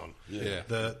survives on. Yeah.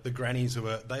 The grannies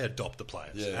they adopt the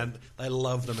players and they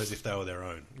love them as if they were their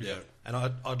own. Yeah. And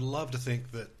I'd love to think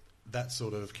that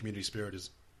sort of community spirit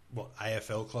is what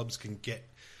AFL clubs can get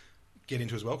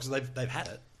into as well, because they've had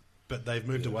it, but they've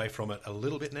moved away from it a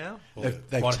little bit now.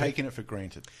 They've taken it for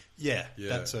granted. Yeah,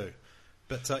 that too.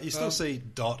 But you still see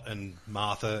Dot and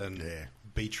Martha and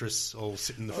Beatrice all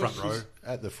sitting in the front row.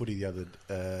 At the footy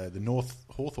the North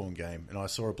Hawthorn game, and I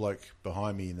saw a bloke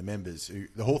behind me in the members.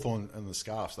 The Hawthorn and the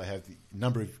Scarfs, they have the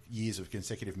number of years of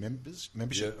consecutive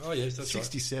membership. Yeah. Oh, yes, that's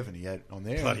 67 he had on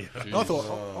there. Bloody and I thought,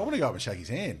 I want to go up and shake his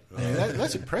hand.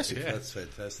 That's impressive. Yeah. That's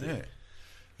fantastic.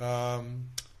 Yeah.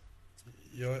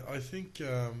 I think,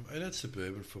 and at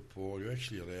suburban football, you're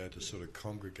actually allowed to sort of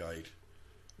congregate.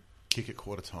 Kick at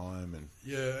quarter time and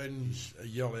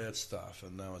yell out stuff,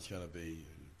 and no one's going to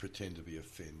pretend to be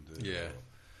offended. Yeah.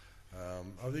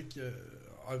 I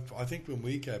think when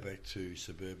we go back to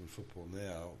suburban football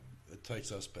now, it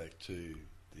takes us back to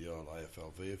the old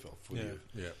AFL, VFL footy.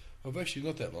 Yeah. Of actually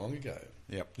not that long ago.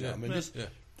 Yep. Yeah. I mean, this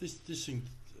thing,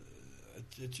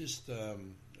 it just the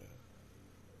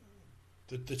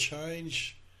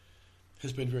change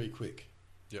has been very quick.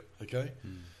 Yep. Okay.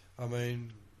 I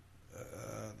mean.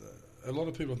 A lot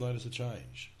of people have noticed a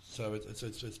change, so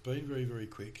it's been very, very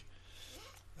quick.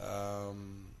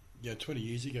 20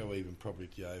 years ago, even probably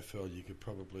at the AFL, you could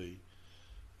probably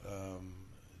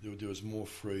there was more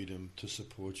freedom to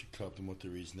support your club than what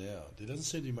there is now. There doesn't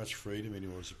seem to be much freedom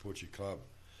anymore to support your club.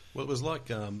 Well, it was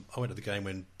like I went to the game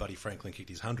when Buddy Franklin kicked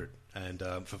his 100, and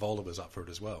Favola was up for it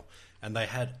as well. And they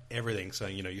had everything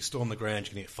saying, you storm the ground,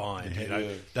 you're going to get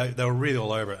fined. They were really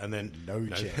all over it, and then No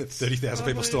chance. 30,000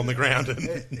 people stormed the ground,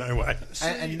 and no way.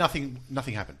 And nothing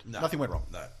happened. Nothing went wrong.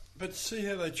 No. But see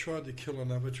how they tried to kill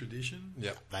another tradition?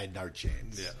 Yeah. They had no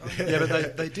chance. Yeah,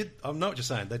 but they did. I know what you're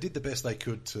saying. They did the best they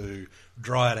could to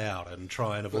dry it out and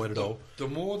try and avoid it all. The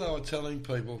more they were telling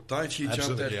people, "Don't you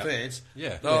Absolutely, jump that fence,"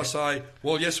 Yeah. they'll say,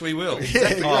 "Well, yes, we will."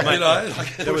 Oh,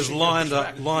 mate, there was lines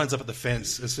up at the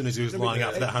fence as soon as he was lining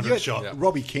up for that 100 shot.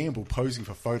 Robbie Campbell posing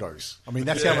for photos. I mean,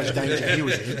 that's how much danger he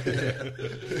was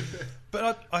in.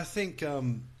 But I think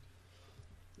when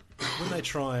they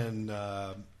try and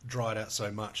dry it out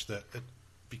so much that it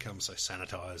becomes so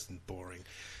sanitised and boring,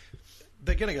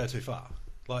 they're going to go too far.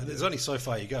 Like, there's only so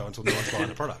far you go until no one's buying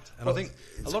the product. And I think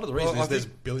a lot of the reason is there's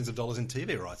billions of dollars in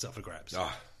TV rights up for grabs.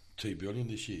 $2 billion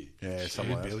this year. Yeah,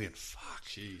 something like that. $2 billion. Fuck,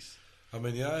 jeez. I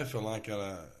mean, the AFL aren't going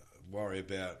to worry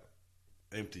about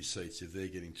empty seats if they're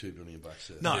getting $2 billion.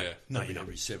 No, you're not.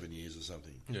 Every 7 years or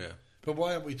something. Yeah. But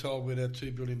why aren't we told where that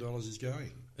 $2 billion is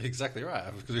going? Exactly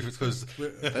right. Because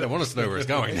they don't want us to know where it's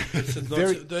going.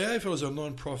 The AFL is a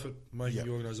non-profit making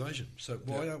organisation. So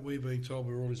why aren't we being told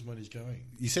where all this money's going?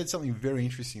 You said something very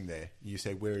interesting there. You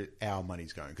said where our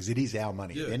money's going, because it is our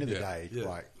money. At the end of the day,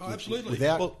 like, absolutely.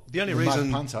 Without the only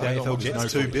reason the AFL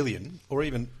gets $2 billion, or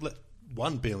even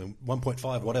 $1 billion,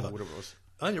 1.5, whatever it was.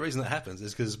 The only reason that happens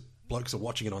is because blokes are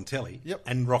watching it on telly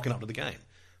and rocking up to the game.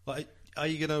 Like, are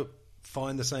you going to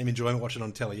find the same enjoyment watching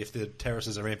on telly if the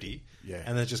terraces are empty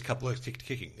and there's just a couple of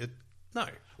kicking? No.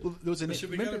 Well, there was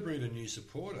we're going to breed a new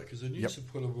supporter, because a new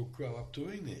supporter will grow up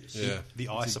doing this. Yeah. The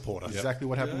I supporter. Exactly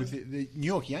what happened with the New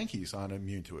York Yankees aren't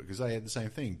immune to it, because they had the same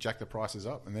thing, jack the prices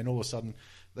up, and then all of a sudden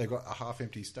they've got a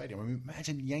half-empty stadium. I mean,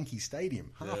 imagine Yankee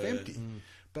Stadium, half-empty.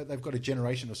 But they've got a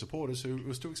generation of supporters who it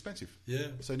was too expensive. Yeah.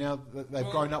 So now they've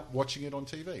grown up watching it on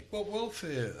TV. Well,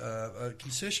 welfare,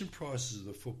 concession prices of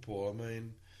the football, I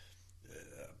mean,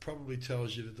 probably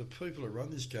tells you that the people who run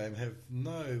this game have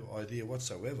no idea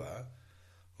whatsoever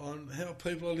on how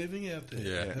people are living out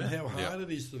there and how hard it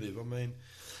is to live. I mean,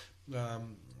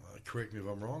 correct me if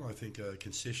I'm wrong, I think a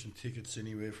concession ticket's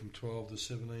anywhere from $12 to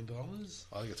 $17.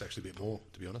 I think it's actually a bit more,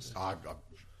 to be honest. I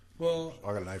Well,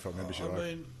 got an AFL membership. I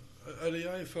mean, are the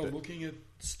AFL looking at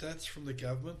stats from the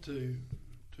government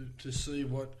to see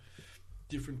what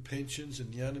different pensions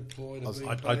and the unemployed are being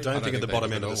paid? I don't think at the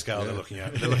bottom end of the scale they're looking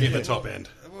at. They're looking at the top end.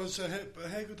 Well, so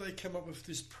how could they come up with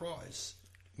this price?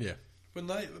 Yeah. When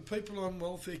people on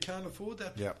welfare can't afford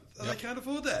that. They can't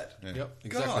afford that. Yep,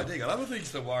 exactly. God, they got other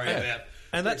things to worry about.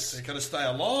 And that's they're going to stay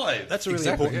alive. That's a really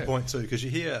important point too, because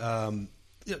you hear a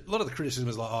lot of the criticism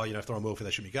is like, if they're on welfare,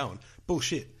 they shouldn't be going.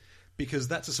 Bullshit, because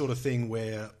that's the sort of thing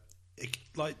where,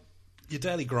 like, your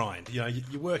daily grind.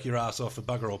 You work your ass off for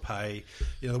bugger all pay.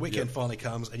 The weekend finally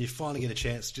comes, and you finally get a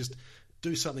chance to just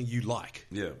do something you like.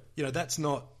 Yeah. That's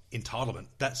not entitlement.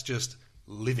 That's just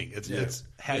living. It's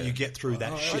how you get through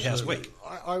that shithouse week.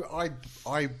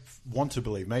 I want to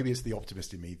believe, maybe it's the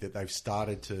optimist in me, that they've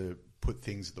started to put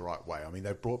things the right way. I mean,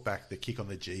 they've brought back the kick on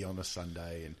the G on a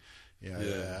Sunday, and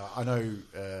I know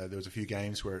there was a few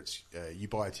games where it's you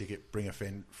buy a ticket, bring a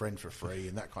friend for free,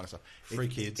 and that kind of stuff. Free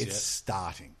kids. It's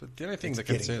starting. But the only thing that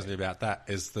concerns me about that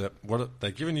is that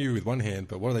they're giving you with one hand,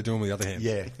 but what are they doing with the other hand?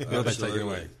 Yeah, what are they taking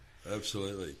away?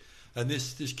 Absolutely. And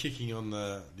this kicking on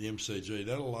the MCG,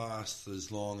 that'll last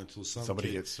as long until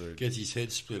somebody gets his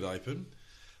head split open,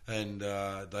 and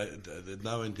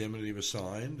no indemnity was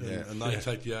signed, and they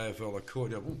take the AFL to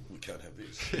court. We can't have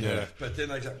this. Yeah. But then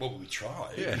they say, well, we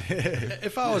tried. Yeah.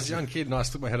 If I was a young kid and I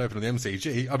split my head open on the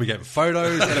MCG, I'd be getting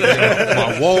photos, I'd be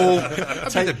on my wall.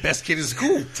 I'd be the best kid in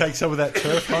school. Take some of that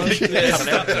turf home. Cut it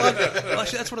out.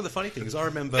 Actually, that's one of the funny things. I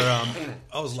remember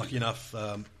I was lucky enough,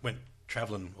 went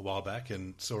travelling a while back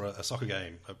and saw a soccer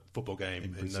game, a football game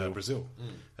in Brazil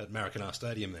at Maracanã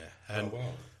Stadium there. And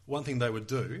one thing they would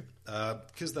do,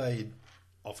 because they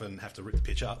often have to rip the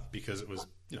pitch up because it was,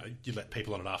 you let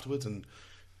people on it afterwards and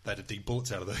they had to dig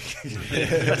bullets out of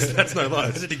the... that's no lie.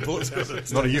 They had to dig bullets out of it.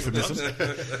 It's not a euphemism.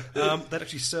 They'd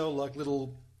actually sell like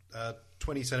little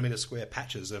 20-centimetre square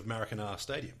patches of Maracanã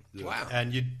Stadium. Wow.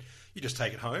 And you just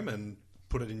take it home and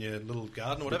put it in your little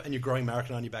garden or whatever, and you're growing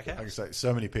Maracanã in your back house. Like I say,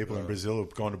 so many people in Brazil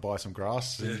have gone to buy some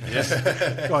grass. And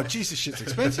God, Jesus, shit's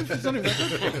expensive. It's not even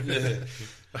that good.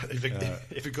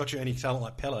 If it got you any talent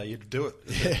like Pele, you'd do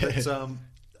it.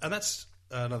 And that's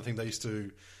another thing they used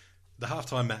to... The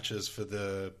halftime matches for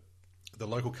the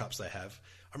local cups they have,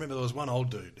 I remember there was one old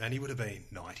dude, and he would have been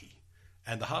 90.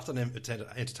 And the halftime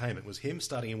entertainment was him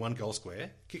starting in one goal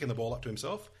square, kicking the ball up to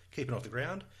himself, keeping it off the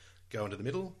ground, going to the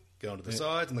middle, going to the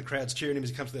sides, and the crowd's cheering him as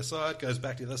he comes to their side, goes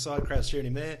back to the other side, crowd's cheering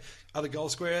him there, other goal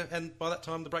square, and by that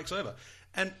time the break's over.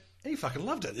 And he fucking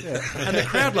loved it. Yeah. And the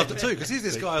crowd loved it too, because here's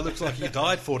this guy who looks like he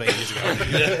died 14 years ago.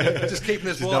 Just keeping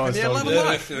his ball up in the air, loving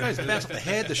life. You know, he's bounced off the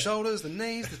head, the shoulders, the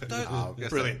knees,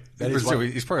 brilliant.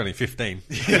 He's probably only 15.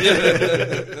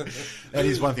 That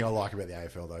is one thing I like about the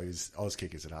AFL, though, is Oz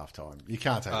kickers at halftime. You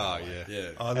can't take that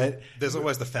away. There's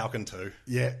always the Falcon too.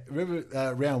 Yeah.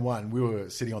 Remember round one, we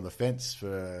were sitting on the fence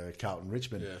for Carlton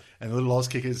Richmond, and the little Oz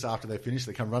kickers, after they finish,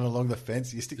 they come running along the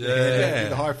fence, you stick their hand out, give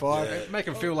the high five. Make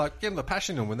them feel like, give them the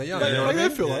passion in when they're young. You know what I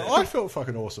mean? I felt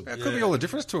fucking awesome. It could be all the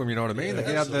difference to them, you know what I mean? They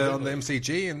get out there on the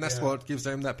MCG, and that's what gives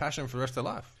them that passion for the rest of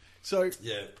their life. So,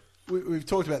 we've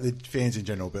talked about the fans in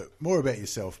general, but more about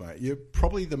yourself, mate. You're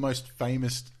probably the most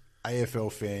famous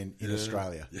AFL fan in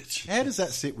Australia. How does that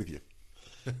sit with you?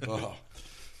 Oh.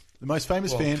 The most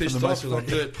famous fan from the most... like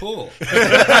Dirt Paul.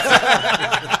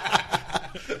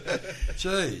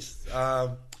 Jeez.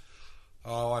 I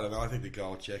don't know. I think the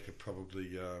gold jacket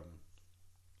probably...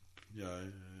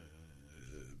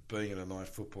 being at a night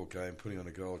football game, putting on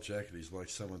a gold jacket is like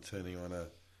someone turning on a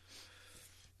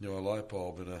light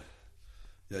bulb and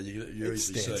you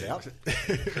easily stands see. out.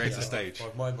 Creates a stage.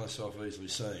 I've made myself easily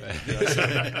seen.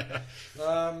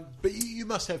 But you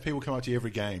must have people come up to you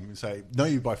every game and say, know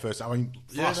you by first name. I mean,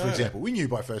 for us, for example, we knew you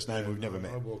by first name, we've never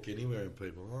met. I walk anywhere and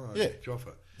people,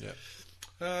 Joffa. Yeah.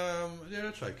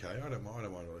 That's okay. I don't mind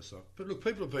all that stuff. But look,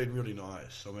 people have been really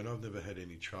nice. I mean, I've never had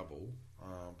any trouble,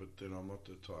 but then I'm not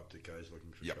the type that goes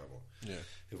looking for trouble. Yeah.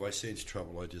 If I sense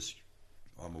trouble,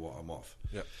 I'm off.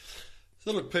 Yeah.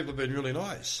 So look, people have been really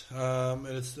nice, and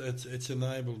it's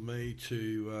enabled me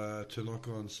to knock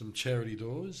on some charity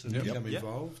doors and become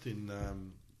involved in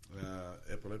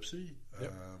epilepsy,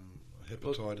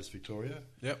 hepatitis Victoria.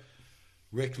 Yep.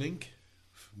 RecLink,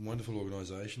 wonderful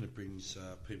organisation that brings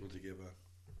people together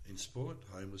in sport,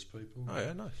 homeless people. Oh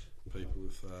yeah, nice. People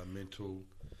with mental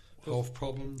health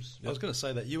problems. I was going to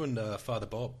say that you and Father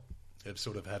Bob have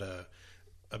sort of had a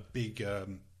big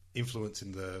influence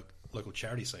in the local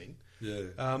charity scene.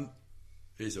 Yeah.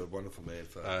 He's a wonderful man.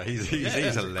 He's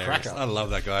hilarious. I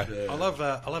love that guy. Yeah. I love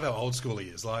how old school he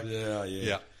is. Like,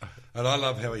 yeah. And I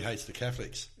love how he hates the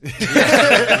Catholics.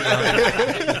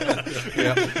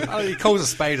 Oh, he calls a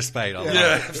spade a spade. I love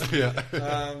it.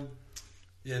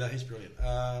 No, he's brilliant.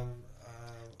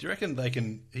 Do you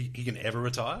reckon he can ever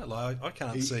retire? Like, I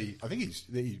can't see. I think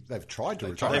they've tried to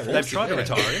retire him. They've tried to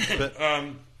retire him, but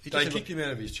they kicked him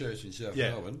out of his church in South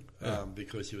Melbourne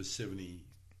because he was 70.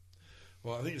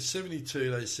 Well, I think it's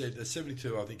 72. They said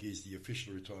 72. I think is the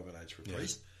official retirement age for a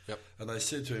priest. Yep. And they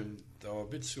said to him they were a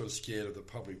bit sort of scared of the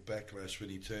public backlash when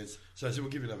he turns. So they said,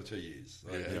 "We'll give you another 2 years."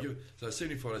 So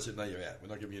 74. I said, "No, you're out. We're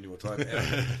not giving you any more time."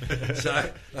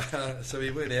 So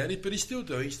he went out, but he's still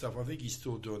doing stuff. I think he's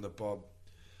still doing the Bob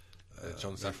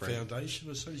John Safran Foundation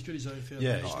or something. He's got his own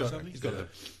foundation. He's got a.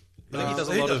 I think he does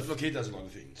a lot of. Look, he does a lot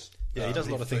of things. Yeah, he does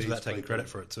a lot of things without taking credit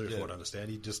for it too, from what I understand.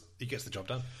 He gets the job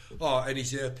done. Oh, and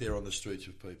he's out there on the streets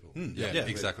with people.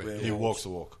 Exactly. He walks the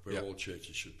walk. Where all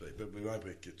churches should be. But we won't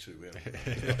get too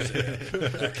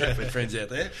our Catholic friends out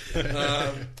there.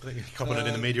 I think you're copping it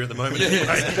in the media at the moment.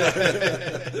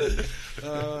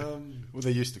 Well,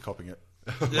 they're used to copying it.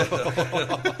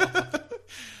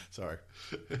 Sorry.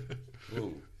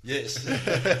 Ooh, yes.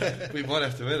 We might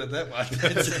have to edit that one.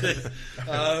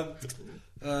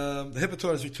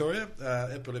 Hepatitis Victoria,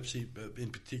 epilepsy in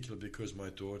particular because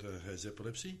my daughter has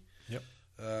epilepsy. Yep.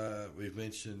 We've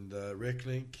mentioned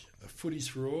RecLink, Footies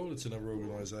for All. It's another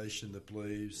organisation that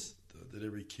believes that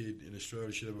every kid in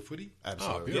Australia should have a footy.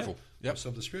 Absolutely. Oh, beautiful. Yep. Some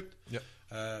of the script. Yep.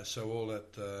 So all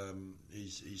that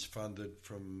is funded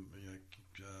from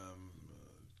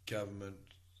government,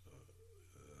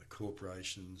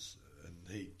 corporations, and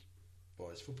he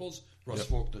buys footballs. Ross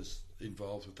Faulkner's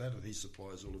involved with that, and he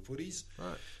supplies all the footies.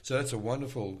 Right. So that's a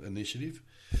wonderful initiative.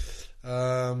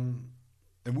 And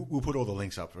we'll put all the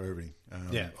links up for everything. On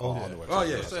the website. Oh,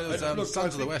 yeah. So there's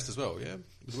Sons of the West as well, yeah?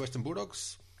 With the Western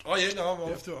Bulldogs? Oh, yeah,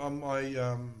 no, I'm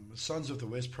my Sons of the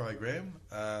West program,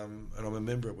 and I'm a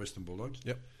member at Western Bulldogs.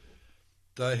 Yep.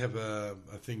 They have a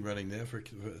thing running now.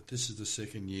 This is the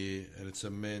second year, and it's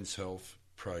a men's health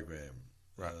program,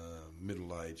 right?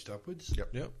 Middle-aged upwards.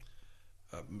 Yep.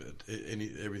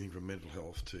 Everything from mental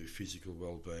health to physical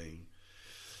well-being,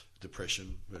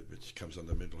 depression, which comes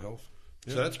under mental health.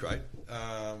 Yep. So that's great.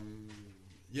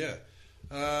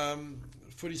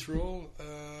 Footies for All.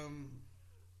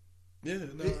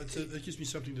 It gives me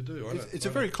something to do. It's a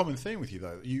very common theme with you,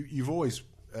 though. You've always,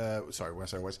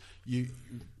 you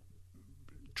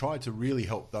tried to really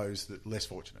help those that less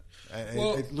fortunate. And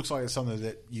it looks like it's something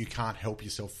that you can't help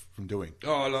yourself from doing.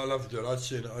 Oh, I love to do it. I'd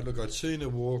seen her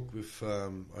walk with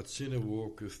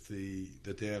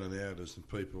the down and outers and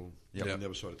people on the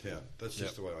other side of town. That's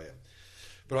just the way I am.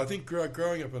 But I think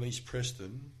growing up in East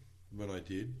Preston when I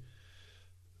did,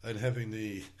 and having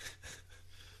the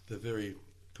very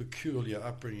peculiar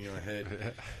upbringing I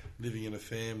had, living in a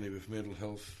family with mental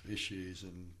health issues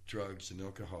and drugs and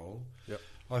alcohol,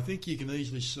 I think you can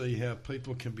easily see how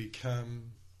people can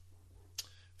become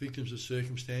victims of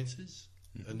circumstances,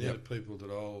 and they're the people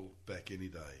that I'll back any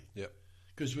day. Yep.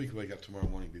 Because we could wake up tomorrow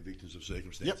morning and be victims of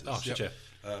circumstances. Oh, sure.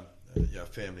 A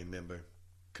family member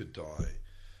could die.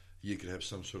 You could have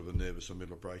some sort of a nervous or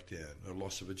mental breakdown, a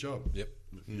loss of a job. Yep.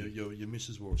 Your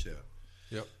missus walks out.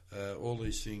 Yep. All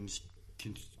these things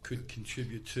could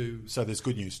contribute to... So there's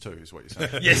good news too, is what you're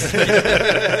saying. Yes.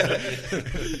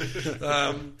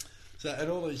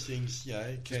 And all these things,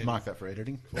 can... Just mark that for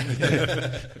editing.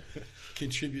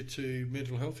 contribute to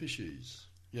mental health issues.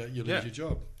 You lose your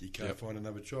job. You can't find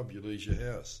another job. You lose your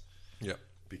house. Yep.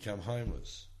 Become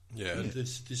homeless. Yeah. And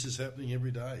this is happening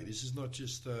every day. This is not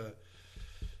just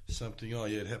something,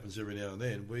 it happens every now and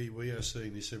then. We are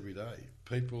seeing this every day.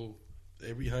 People,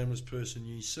 every homeless person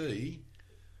you see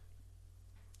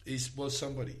was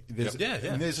somebody.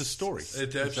 And there's a story.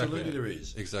 Absolutely there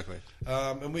is. Exactly.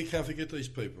 And we can't forget these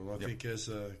people. I think as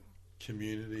a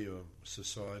community or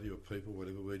society or people,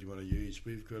 whatever word you want to use,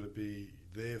 we've got to be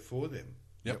there for them.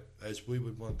 Yep. As we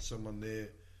would want someone there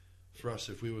for us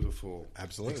if we were to fall.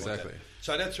 Absolutely. Exactly.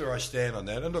 So that's where I stand on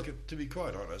that. And look, to be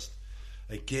quite honest,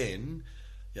 again,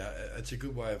 it's a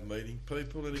good way of meeting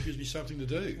people, and it gives me something to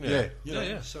do.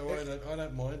 So I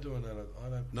don't mind doing that. I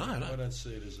don't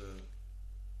see it as a...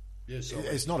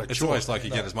 It's not a choice. It's almost like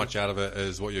you get as much out of it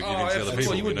as what you're giving to other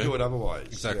people. You wouldn't do it otherwise.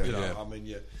 Exactly.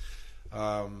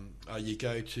 You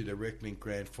go to the Recklink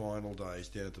Grand Final days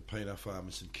down at the peanut farm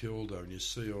in St Kilda, and you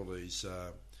see all these,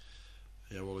 all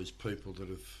these people that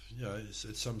have,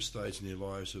 at some stage in their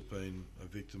lives have been a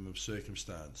victim of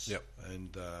circumstance. Yep.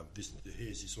 And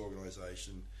here's this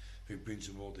organisation who brings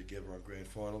them all together on Grand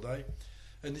Final day,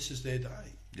 and this is their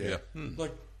day. Yeah.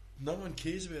 Like, no one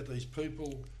cares about these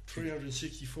people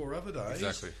 364 other days.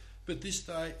 Exactly. But this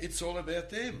day, it's all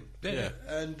about them. Yeah.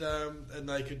 And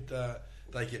they could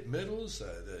they get medals.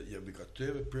 We've got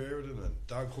Dermot Brereton and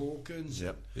Doug Hawkins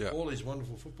and all these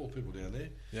wonderful football people down there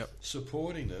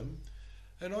supporting them.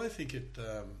 And I think it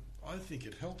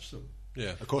helps them.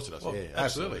 Yeah, of course it does. Well, yeah,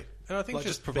 absolutely. And I think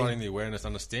just providing the awareness,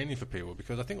 understanding for people,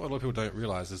 because I think what a lot of people don't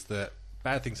realise is that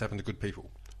bad things happen to good people.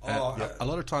 A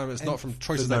lot of time it's not from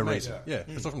choices they've made.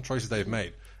 It's not from choices they've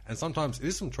made. And sometimes it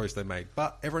is from choice they made,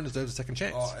 but everyone deserves a second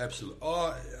chance. Oh, absolutely.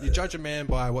 You judge a man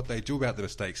by what they do about the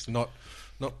mistakes, not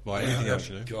by anything else,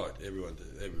 God, everyone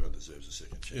deserves a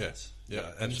second chance.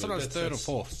 Yeah. And sometimes third or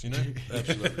fourth,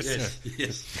 Absolutely.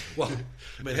 Yes. Well,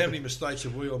 I mean, how many mistakes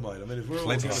have we all made? I mean, if we're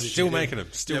all still making them.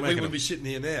 We wouldn't be sitting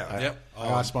here now. Yep. I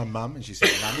asked my mum, and she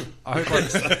said, "Mum, I hope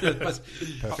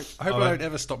I don't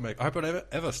ever stop making. I hope I don't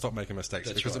ever stop making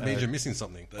mistakes because it means you're missing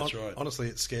something. That's right. Honestly,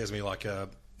 it scares me like I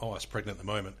was pregnant at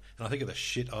the moment, and I think of the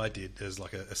shit I did as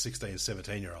like a 16,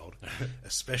 17-year-old,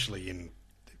 especially in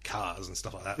cars and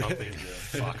stuff like that. And I'm thinking,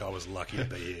 fuck, I was lucky to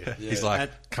be here. Yeah. He's like,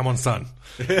 come on, son.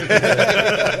 Bullshit,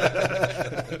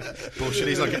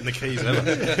 he's not getting the keys ever.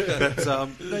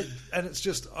 But, and it's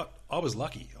just, I was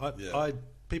lucky.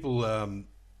 People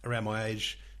around my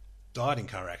age died in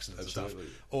car accidents and stuff.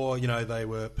 Or, they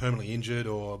were permanently injured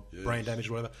or brain damaged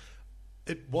or whatever.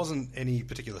 It wasn't any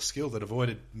particular skill that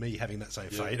avoided me having that same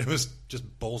fate. It was just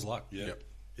balls luck. Yeah.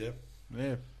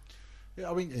 Yeah,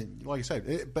 I mean, like you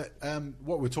say, but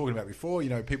what we were talking about before,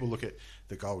 people look at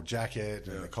the gold jacket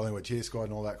and the Collingwood cheer squad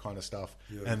and all that kind of stuff,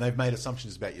 and they've made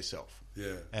assumptions about yourself.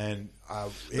 Yeah, and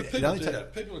people do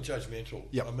that. People are judgmental.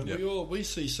 Yep. I mean, we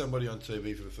see somebody on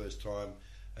TV for the first time,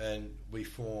 and we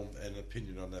form an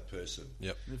opinion on that person.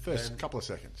 Yep. The first couple of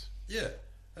seconds. Yeah,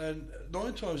 and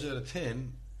 9 times out of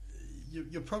 10,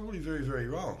 you're probably very, very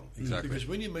wrong. Exactly. Because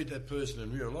when you meet that person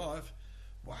in real life,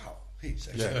 wow. He's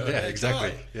actually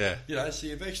exactly. Guy. Yeah, so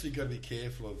you've actually got to be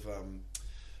careful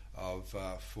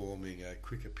of forming a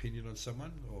quick opinion on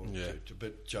someone,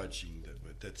 but judging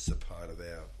that's a part of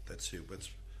that's who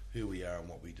we are and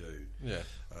what we do. Yeah,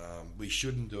 we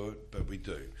shouldn't do it, but we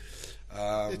do.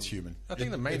 It's human. I think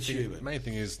the main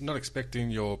thing is not expecting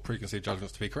your preconceived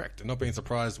judgments to be correct and not being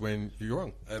surprised when you're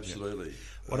wrong. Absolutely.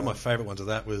 Yeah. One of my favourite ones of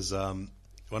that was one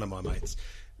of my mates.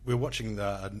 We were watching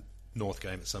the North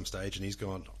game at some stage, and he's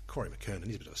gone, Corey McKernan,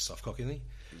 he's a bit of a soft cock, isn't he?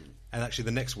 And actually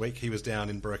the next week he was down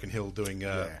in Broken Hill doing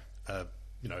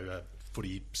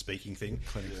footy speaking thing.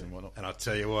 Clinics and whatnot. And I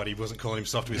tell you what, he wasn't calling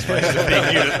himself to his face. He's a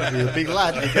big unit. He's a big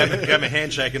lad. He gave him a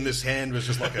handshake, and this hand was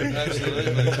just like a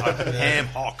ham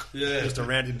hock. Yeah. Just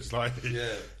around him. Just like,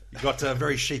 Yeah. He got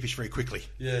very sheepish very quickly.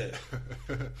 Yeah.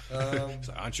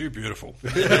 So, aren't you beautiful?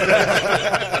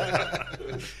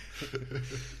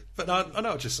 But I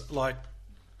know it's just like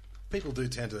people do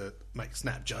tend to make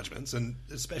snap judgments, and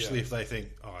especially if they think,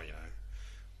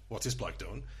 what's this bloke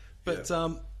doing? But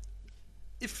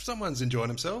if someone's enjoying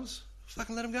themselves,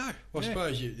 fucking let them go. Well, I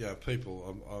suppose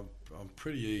people. I'm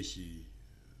pretty easy.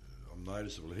 I'm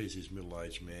noticeable. Here's this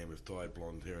middle-aged man with dyed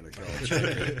blonde hair and a gold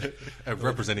jacket.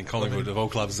 Representing Collingwood of all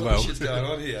clubs as What well. shit's going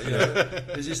on here?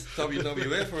 Is this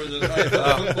WWF or is it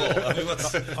AFL football?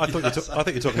 I mean, I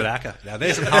think you're talking about ACCA. Now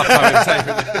there's some half-time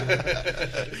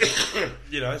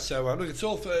So look, it's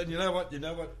all for. And you know what?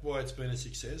 Why it's been a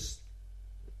success?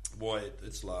 Why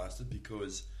it's lasted?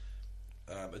 Because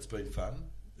it's been fun.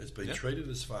 It's been treated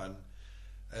as fun.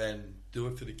 And do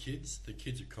it for the kids. The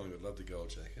kids at Collingwood love the gold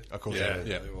jacket. Of course,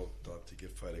 They all like to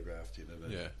get photographed in it.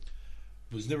 Yeah.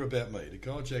 It was never about me. The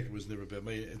gold jacket was never about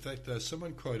me. In fact,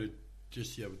 someone quoted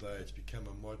just the other day, it's become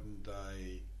a modern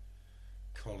day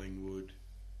Collingwood.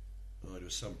 Oh, there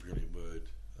was some brilliant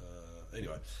word.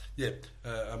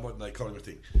 A modern day Collingwood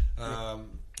thing.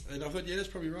 And I thought, that's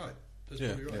probably right. That's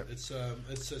probably right. Yeah.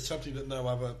 It's something that no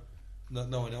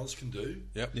one else can do.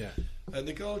 Yep. Yeah. And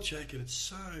the gold jacket, it's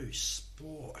so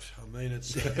sport. I mean,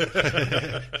 it's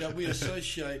we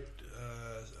associate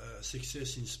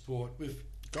success in sport with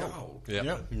gold.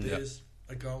 Yep. There's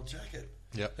a gold jacket.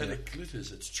 Yep. And it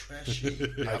glitters. It's trashy.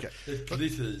 It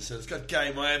glitters. And it's got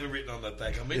Game Over written on the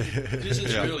back. I mean, this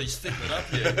is really sticking it up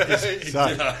here.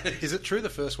 Is it true the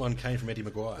first one came from Eddie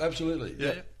Maguire? Absolutely.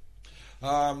 Yeah.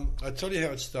 I'll tell you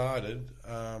how it started.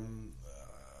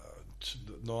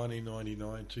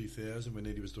 1999, 2000, when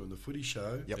Eddie was doing the footy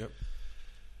show. Yep.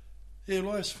 Yeah,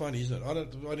 life's funny, isn't it? I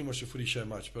didn't watch the footy show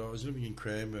much, but I was living in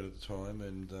Cranbourne at the time,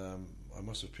 and I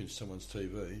must have pinched someone's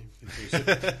TV.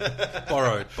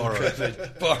 Borrowed.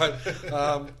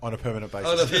 On a permanent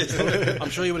basis. I'm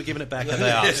sure you would have given it back, and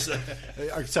they asked.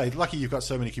 I'd say, lucky you've got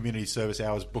so many community service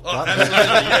hours booked up.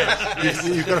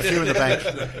 Absolutely, You've got a few in the bank.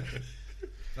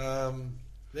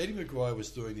 Eddie Maguire was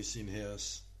doing this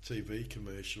in-house TV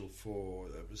commercial for,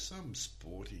 it was some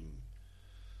sporting,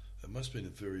 it must have been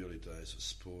the very early days of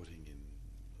sporting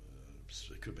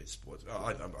it could have been sports,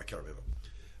 I can't remember.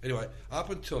 Anyway,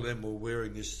 up until then we're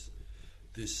wearing this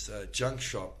junk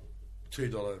shop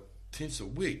 $2 tinsel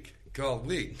wig, gold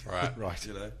wig. Right.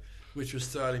 Which was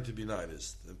starting to be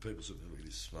noticed, and people said, look at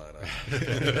this smart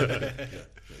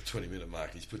 20-minute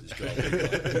mark, he's put this gold wig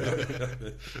on.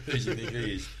 Who does he think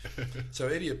he is? So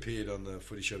Eddie appeared on the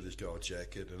footy show with this gold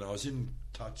jacket, and I was in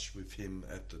touch with him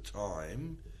at the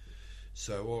time,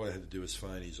 so all I had to do was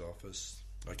phone his office.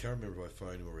 I can't remember if I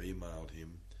phoned him or emailed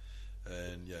him,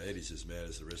 and Eddie's as mad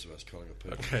as the rest of us Collingwood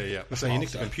people. Okay, yeah. So you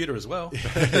nicked the computer as well.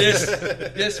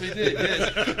 Yes, we did.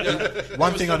 Yes.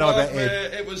 One thing I know about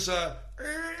Ed, it was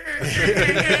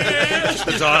Just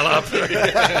the dial up.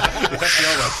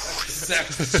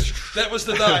 that was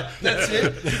the night. That's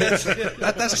it.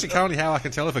 That's actually currently how I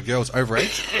can tell if a girl's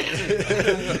overage.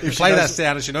 You play that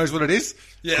sound and she knows what it is.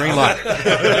 Yeah. Green light.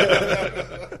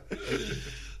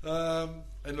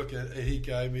 And look, he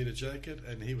gave me the jacket,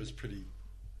 and he was pretty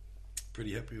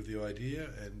happy with the idea,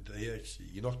 and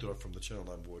he knocked it off from the Channel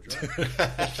 9 wardrobe.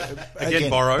 again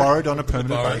borrowed on a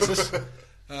permanent basis.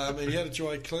 And he had it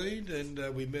dry cleaned,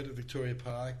 and we met at Victoria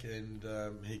Park, and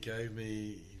he gave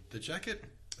me the jacket,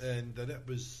 and that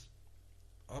was,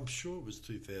 I'm sure it was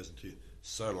 2002,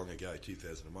 so long ago,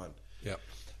 2001. Yep.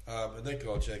 And that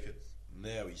gold jacket,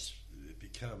 now he's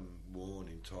become worn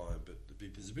in time, but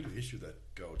there's a bit of history with that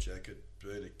gold jacket.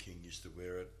 Bernard King used to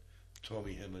wear it.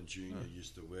 Tommy Henlon Jr.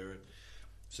 used to wear it.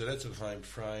 So that's at home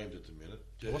framed at the minute.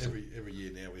 Awesome. Every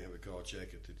year now we have a gold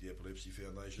jacket that the Epilepsy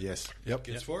Foundation gets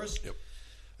for us. Yep.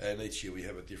 And each year we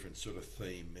have a different sort of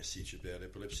theme message about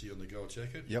epilepsy on the gold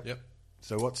jacket. Yep.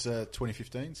 So what's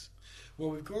 2015's? Well,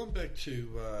 we've gone back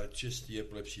to just the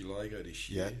epilepsy logo this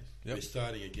year. Yep. We're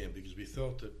starting again because we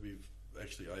felt that we've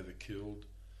actually overkilled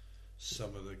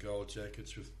some of the gold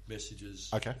jackets with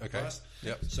messages. Okay. Past.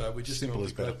 Yep. So we just Simple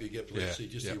want is to better. big epilepsy,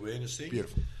 just the awareness thing.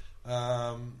 Beautiful.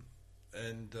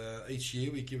 And each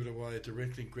year we give it away at the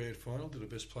Recklink Grand Final to the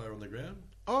best player on the ground.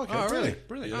 Oh, okay. Oh, really?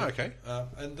 Brilliant. Oh, okay.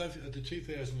 And the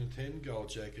 2010 gold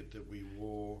jacket that we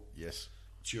wore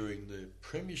during the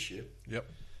Premiership,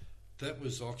 that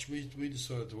was auction. We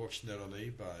decided to auction that on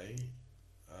eBay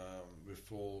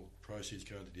with all proceeds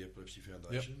going to the Epilepsy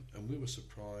Foundation, and we were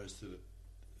surprised that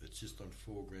it's just on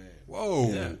 $4,000. Whoa.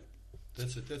 Yeah.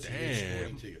 That's a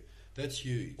sporting ticket. That's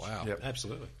huge. Wow,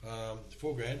 absolutely.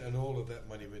 $4,000, and all of that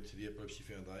money went to the Epilepsy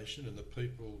Foundation, and the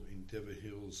people in Dever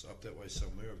Hills up that way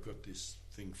somewhere have got this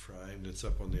thing framed. It's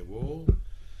up on their wall.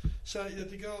 So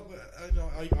the goal,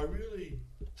 I really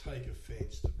take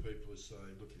offence to people who say,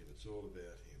 look at him, it's all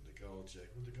about him, the gold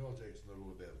jacket. Well, the gold jacket's not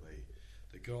all about me.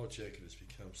 The gold jacket has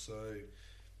become so...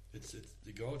 It's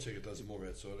the gold jacket does more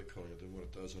outside of Collingwood than what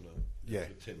it does on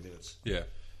for 10 minutes. Yeah.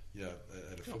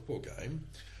 At a football game.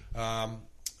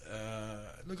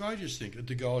 Look, I just think that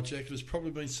the gold jacket has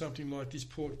probably been something like this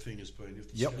Port thing has been.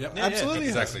 Absolutely,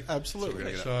 exactly.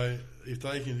 Absolutely. So if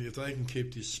they can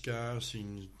keep this scarce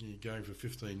in going for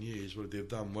 15 years, well, they've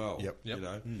done well. Yep. You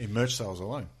know, in merch sales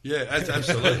alone. Yeah,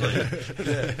 absolutely.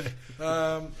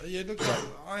 Look,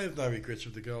 I have no regrets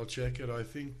with the gold jacket. I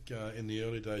think in the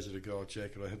early days of the gold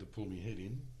jacket, I had to pull my head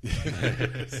in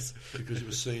because it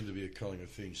was seen to be a Collingwood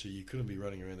thing. So you couldn't be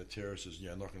running around the terraces,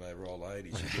 knocking over old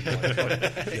ladies.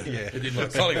 It didn't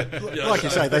like Collingwood. Like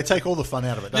you say, they take all the fun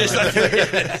out of it, don't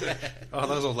they? Oh,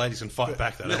 those old ladies can fight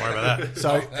back, though. Don't worry about that.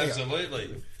 So,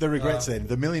 absolutely. The regrets then.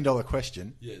 The $1 million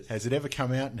question. Yes. Has it ever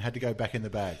come out and had to go back in the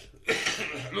bag?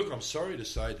 Look, I'm sorry to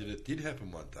say that it did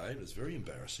happen one day. It was very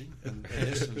embarrassing, and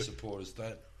Essendon supporters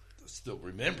don't still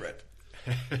remember it.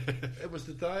 It was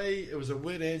the day. It was a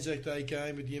wet Anzac Day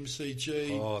game at the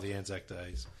MCG. Oh, the Anzac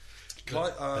days.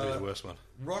 That'd be the worst one.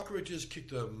 Rockridge just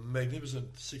kicked a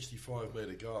magnificent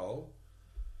 65-metre goal,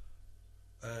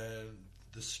 and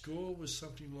the score was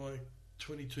something like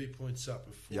 22 points up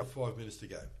with 4 or 5 minutes to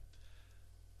go.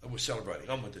 And we're celebrating.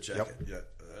 I'm with the jacket.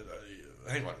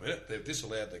 Hang on a minute. They've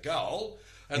disallowed the goal,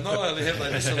 and not only have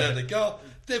they disallowed the goal,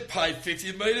 they've paid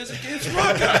 50 metres against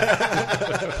Rocker.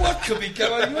 What could be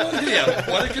going on here?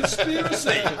 What a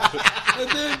conspiracy!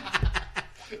 And then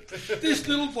this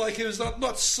little bloke who has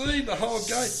not seen the whole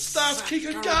game starts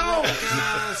kicking goals.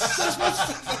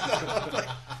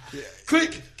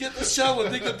 Quick, get the shovel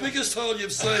and dig the biggest hole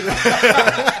you've seen.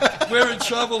 We're in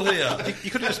trouble here.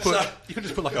 You could have just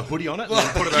put like a hoodie on it and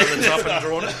put it over the top and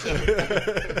drawn it.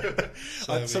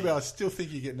 Somehow I still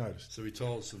think you get noticed. So we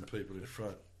told some people in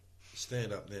front,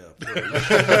 stand up now.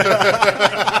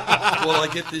 While I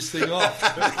get this thing off.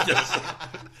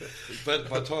 But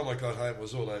by the time I got home, it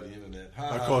was all over the internet.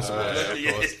 Of course it was.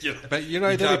 But you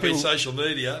there'd can't be be people, social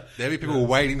media. there'd be people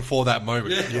waiting for that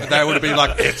moment. Yeah. They would have been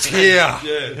like, it's here.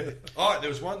 Yeah. Oh, there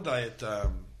was one day at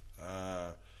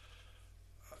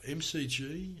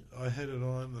MCG, I had it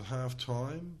on at half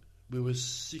time. We were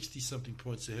 60-something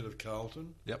points ahead of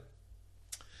Carlton. Yep.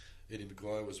 Eddie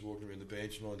Maguire was walking around the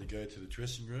bench line to go to the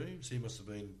dressing rooms. He must have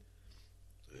been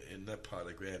in that part of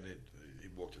the ground. He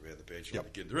walked around the bench line to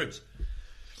get in the rooms.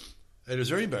 And it was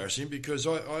very embarrassing because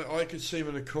I could see him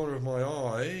in the corner of my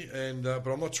eye, and but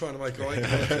I'm not trying to make eye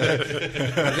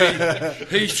contact.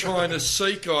 He's trying to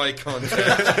seek eye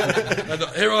contact. And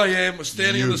here I am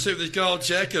standing on the seat with his gold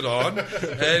jacket on,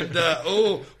 and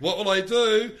what will I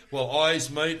do? Well,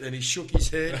 eyes meet, and he shook his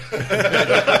head.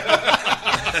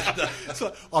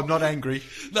 So, I'm not angry.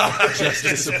 No, just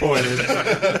disappointed.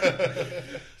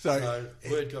 So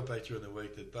word got back during the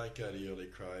week that don't go to Early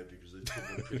Crave because it's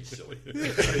pretty silly.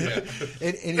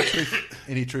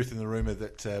 Any truth in the rumour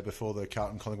that before the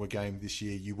Carlton Collingwood game this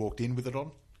year, you walked in with it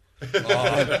on?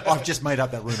 I've just made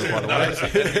up that rumour, by the way.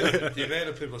 The amount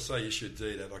of people say you should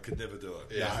do that, I could never do it.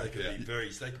 They could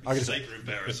be super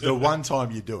embarrassing. The one time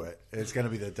you do it, it's going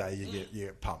to be the day you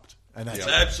get pumped. And that's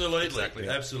absolutely. And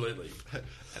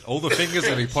all the fingers are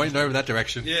going to be pointing over in that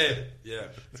direction. Yeah.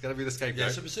 It's going to be the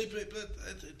scapegoat. Yeah, but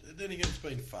then again, it's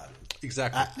been fun.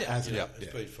 Exactly. It's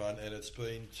been fun, and it's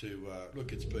been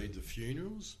it's been to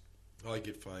funerals. I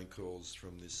get phone calls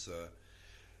from this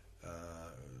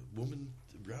woman,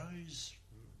 Rose,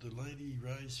 the lady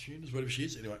Rose Funerals, whatever she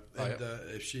is. Anyway,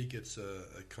 if she gets a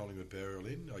Collingwood burial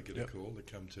in, I get a call to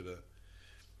come to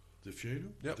the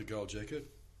funeral, the gold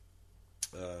jacket.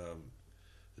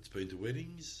 It's been to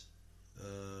weddings.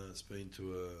 It's been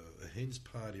to a hen's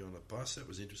party on a bus. That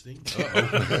was interesting.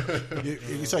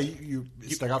 You say you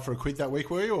stuck up for a quid that week,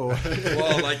 were you? Or?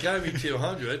 Well, they gave me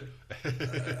 200,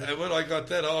 and when I got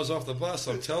that, I was off the bus.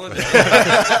 I'm telling you.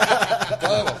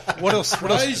 What else?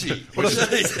 Crazy.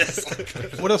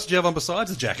 What else did you have on besides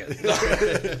the jacket?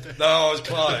 No, I was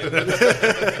clothed.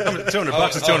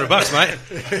 $200 is $200, mate.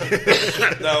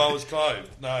 No, I was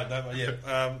clothed.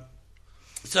 No.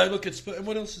 So look, and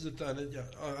what else has it done?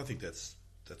 I think that's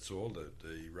all. The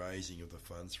raising of the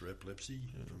funds for epilepsy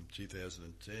from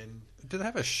 2010. Do they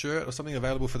have a shirt or something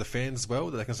available for the fans as well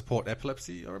that they can support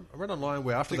epilepsy? I read online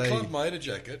where after the club made a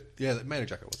jacket. Yeah, they made a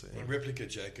jacket, was it? A replica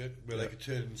jacket where they could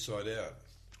turn it inside out.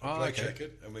 A black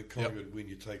jacket, and when Collingwood win,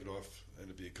 you take it off, and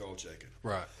it'd be a gold jacket.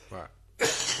 Right.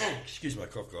 excuse my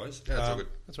cough, guys. Yeah, that's all good.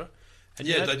 That's right. And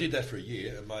yeah, they did that for a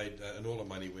year and made, and all the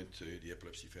money went to the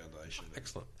Epilepsy Foundation.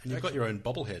 Excellent. And you've got your own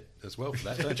bobblehead as well for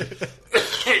that, don't you?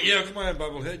 Yeah, I've got my own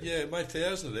bobblehead. Yeah, made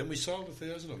 1,000 of them. We sold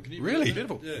 1,000 of them. Can you Really? believe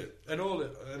that? Beautiful. Yeah, and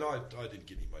I didn't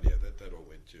get any money out of that. That all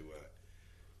went to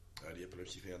the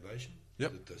Epilepsy Foundation.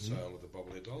 Yep. The sale of the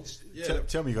bobblehead dolls. Yeah,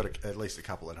 Tell me you got at least a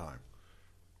couple at home.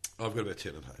 I've got about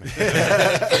 10 at home.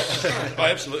 Oh,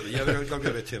 absolutely. Yeah, I've got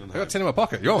about 10 at home. I got 10 in my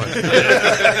pocket. You're one.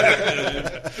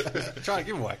 Try and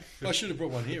give them away. I should have brought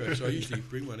one here, actually. I usually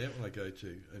bring one out when I go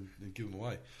to and give them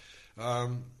away.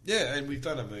 Yeah, and we've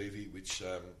done a movie which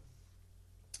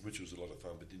was a lot of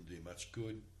fun but didn't do much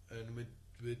good. And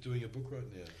we're doing a book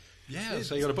right now. Yeah,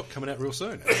 so you got a book coming out real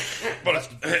soon. Well,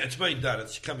 it's been done.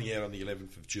 It's coming out on the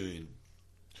 11th of June,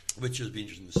 which will be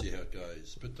interesting to see how it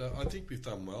goes. But I think we've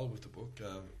done well with the book.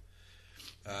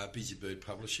 Busy Bird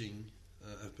Publishing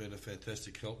have been a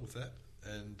fantastic help with that.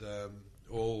 And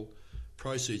all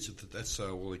proceeds of that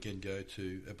sale will again go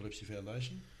to Epilepsy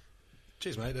Foundation.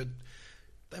 Jeez, mate,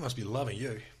 they must be loving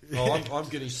you. Oh, I'm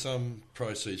getting some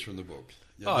proceeds from the book.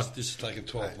 Yeah, this has taken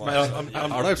 12 months. Mate, I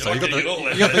hope so.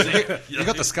 You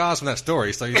got the scars from that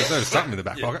story, so you deserve something in the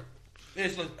back pocket.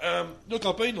 Yes, look,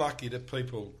 I've been lucky that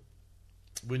people,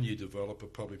 when you develop a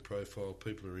public profile,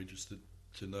 people are interested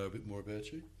to know a bit more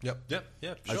about you. Yep,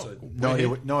 sure. No idea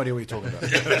what you're talking about.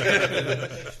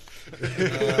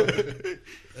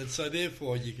 And so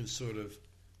therefore you can sort of,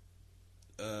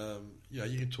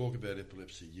 you can talk about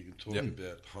epilepsy, you can talk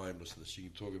about homelessness, you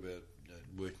can talk about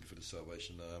working for the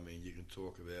Salvation Army, you can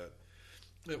talk about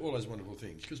all those wonderful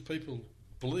things, because people,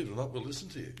 believe it or not, will listen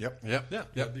to you.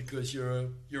 Yep. Because you're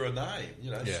a name,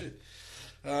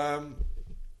 Yeah.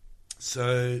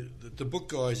 So the book,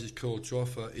 guys, is called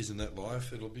Joffa, Isn't That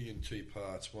Life? It'll be in 2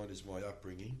 parts. One is my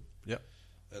upbringing. Yep.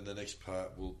 And the next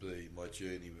part will be my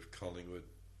journey with Collingwood,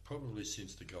 probably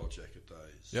since the Gold Jacket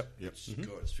days. Yep.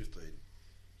 God, it's 15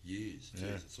 years.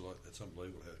 Jeez, it's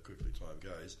unbelievable how quickly time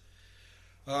goes.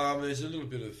 There's a little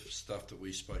bit of stuff that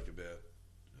we spoke about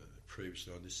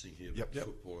previously on this thing here about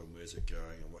football and where's it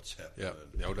going and what's happening. Yep.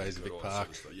 And The old days of Vic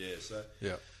Park. Sort of yeah, so...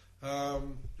 Yeah.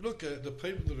 Look, the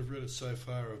people that have read it so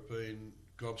far have been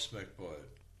gobsmacked by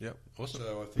it. Yep. Awesome.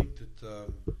 So I think that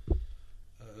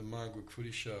the Margaret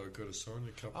Footy Show got a sign in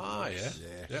a couple of weeks.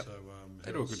 Yeah. Yep. So,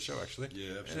 they do a good show, actually.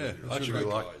 Yeah, absolutely. I actually really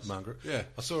like Margaret. Yeah.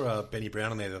 I saw Benny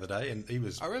Brown on there the other day, and he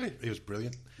was... Oh, really? He was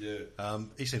brilliant. Yeah.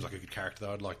 He seems like a good character,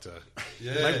 though. I'd like to...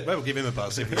 Yeah. Maybe we'll give him a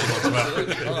buzz, see if he wants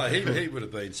as well. He would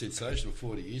have been sensational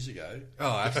 40 years ago.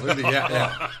 Oh, absolutely,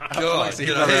 yeah. God, He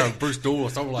run around Bruce Dool or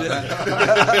something like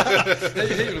that.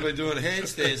 he would have been doing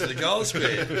handstands at the goal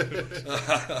square.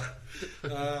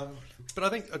 But I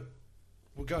think,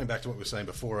 well, going back to what we were saying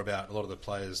before about a lot of the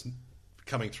players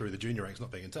coming through the junior ranks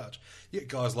not being in touch, you get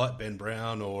guys like Ben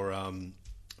Brown or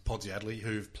Podsy Adley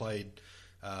who've played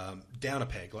down a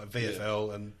peg, like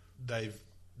VFL, and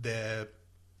their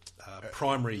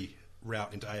primary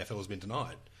route into AFL has been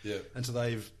denied. Yeah. And so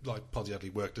they've, like Podsy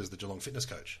Adley, worked as the Geelong fitness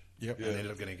coach. Yep. And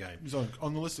ended up getting a game. He's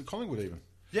on the list at Collingwood even.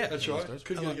 Yeah. That's right.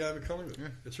 Couldn't get a game at Collingwood. Yeah.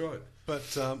 That's right. But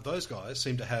those guys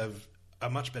seem to have a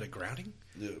much better grounding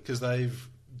Yeah. because they've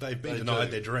been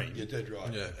denied their dream. You're dead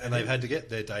right. Yeah. And they've had to get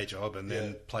their day job and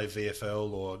then play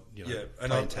VFL or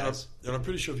and play TAS. I'm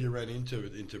pretty sure if you ran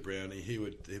into Brownie,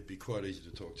 he'd be quite easy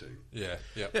to talk to. Yeah.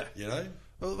 You know.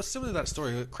 Well, it was similar to that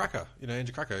story with Cracker.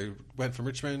 Andrew Cracker, who went from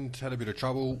Richmond, had a bit of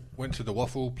trouble, went to the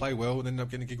Waffle, played well, and ended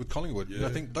up getting a gig with Collingwood. Yeah. And I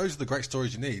think those are the great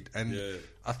stories you need. And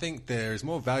I think there is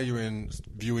more value in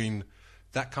viewing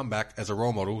that comeback as a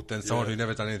role model than someone who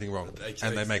never done anything wrong.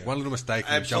 And they make one little mistake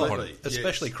and jump on it.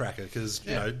 Especially Cracker, because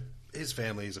his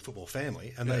family is a football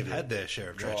family, and they've had their share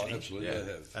of tragedy. Oh, absolutely, they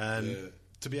have. And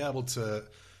to be able to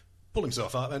pull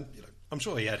himself up, and I'm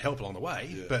sure he had help along the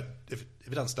way, but if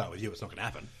it doesn't start with you, it's not going to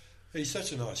happen. He's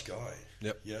such a nice guy.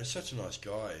 Yep. Such a nice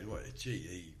guy.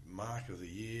 He Mark of the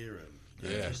Year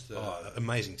and just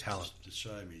amazing talent. It's a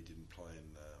shame he didn't play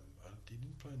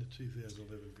in the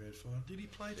 2011 grand final. Did he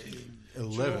play then?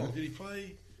 11. Did he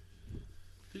play?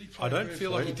 I don't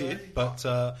feel like he did, but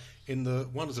in the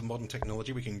wonders of modern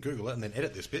technology, we can Google it and then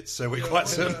edit this bit, so we're quite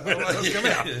certain when it does come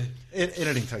out.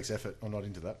 Editing takes effort. I'm not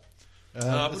into that.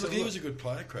 But look, he was a good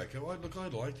player, Cracker. I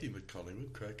liked him at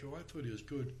Collingwood, Cracker. I thought he was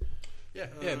good.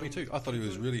 Yeah, me too. I thought he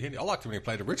was really handy. I liked him when he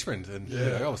played at Richmond, and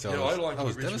obviously I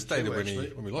was Richmond devastated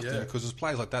too, when we lost him because there's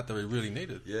players like that we really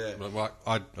needed. Yeah,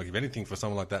 I'd give anything for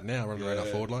someone like that now running around our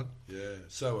forward line. Yeah,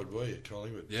 so would we at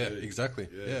Collingwood. Yeah, too. exactly.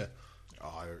 Yeah.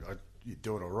 you're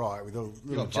doing all right with a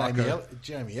little got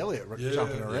Jamie Elliott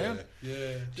jumping around.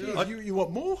 Yeah. Gee, you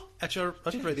want more? Actually,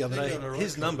 I just read the other day,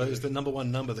 his number is the number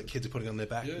one number that kids are putting on their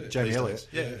back. Yeah. Jamie Elliott.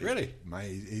 Yeah, really?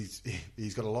 Mate,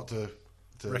 he's got a lot to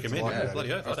Recommend. like Yeah, about bloody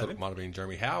him. oath. I thought it might have been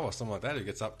Jeremy Howe or something like that who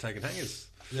gets up taking hangers.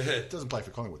 Yeah. Doesn't play for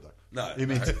Collingwood though. No. You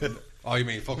mean Oh, you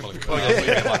mean for Collingwood?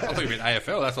 I thought you meant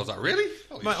AFL. That's what I was like, really?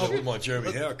 Holy Mate, I shit. wouldn't mind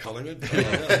Jeremy Howe Collingwood.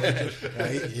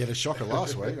 he had a shocker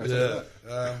last week. Look,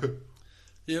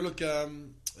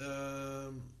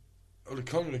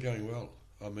 Collingwood are going well.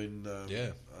 I mean,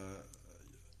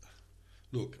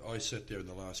 look, I sat there in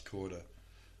the last quarter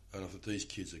and I thought these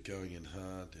kids are going in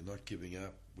hard. They're not giving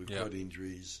up. We've got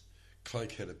injuries.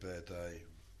 Cloak had a bad day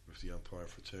with the umpire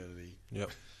fraternity. Yep.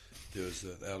 There was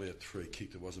an Elliott free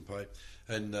kick that wasn't paid.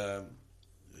 And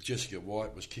Jessica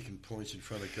White was kicking points in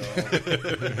front of goal.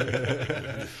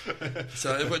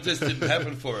 So it just didn't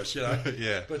happen for us, you know.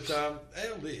 Yeah. But our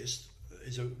list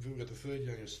is we've got the third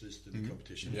youngest list in the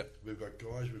competition. Yep. We've got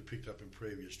guys we've picked up in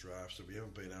previous drafts that we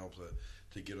haven't been able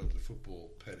to get onto the football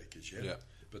paddock as yet. Yep.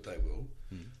 But they will.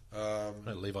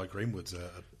 Levi Greenwood's a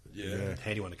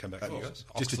handy one to come back for you guys.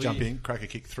 Just to jump in, Cracker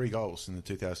kicked 3 goals in the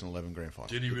 2011 grand final.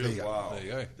 Did he There really? you go. Wow. There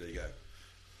you go. There you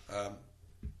go.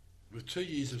 With 2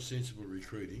 years of sensible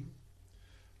recruiting,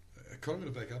 Collingwood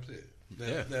are back up there.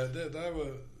 Now they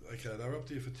were up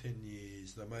there for 10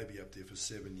 years. They may be up there for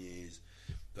 7 years.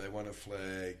 They won a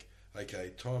flag.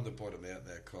 Okay, time to bottom out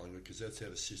now, Collingwood, because that's how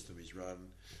the system is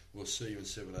run. We'll see you in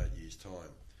 7-8 years'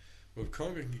 time. Well, if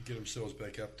Collingwood can get themselves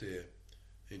back up there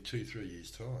in 2-3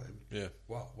 years' time,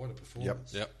 wow, what a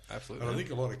performance. Yep, absolutely. And I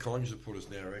think a lot of Collingwood supporters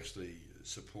now are actually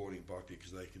supporting Buckley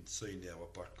because they can see now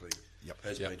what Buckley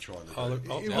has been trying to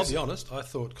do. I'll be honest, I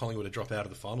thought Collingwood would drop out of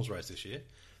the finals race this year.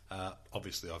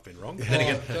 Obviously, I've been wrong. Then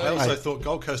again, I also thought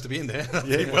Gold Coast to be in there.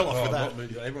 Well off with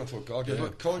that. Everyone thought Gold Coast.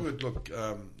 Look, Collingwood,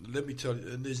 let me tell you,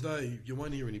 and you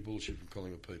won't hear any bullshit from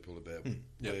Collingwood people about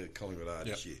where Collingwood are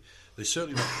this year. They're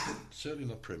certainly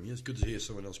not premiers. Good to hear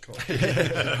someone else call.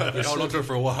 Hold on to it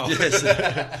for a while. Yes,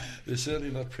 they're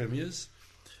certainly not premiers.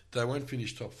 They won't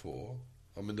finish top 4.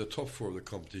 I mean, the top 4 of the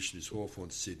competition is Hawthorn,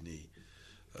 Sydney,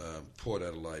 Port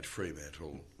Adelaide,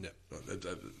 Fremantle,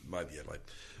 maybe Adelaide.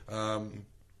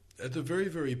 At the very,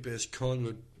 very best,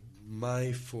 Collingwood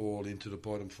may fall into the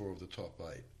bottom 4 of the top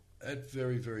 8. At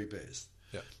very, very best.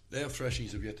 Yep. Our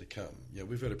thrashings have yet to come.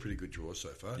 We've had a pretty good draw so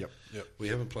far. Yep. We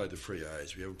haven't played the Free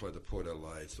A's, we haven't played the Port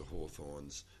Adelaides, the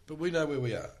Hawthorns, but we know where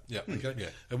we are. Yep. Okay. Yeah.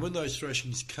 And when those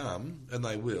thrashings come, and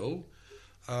they will,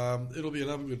 it'll be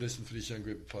another good lesson for this young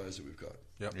group of players that we've got.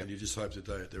 Yep. And you just hope that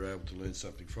they're able to learn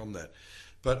something from that.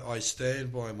 But I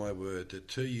stand by my word that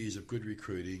 2 years of good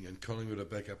recruiting and Collingwood are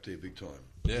back up there big time.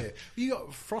 Yeah. You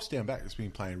got Frost down back that's been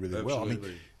playing really well. I Absolutely.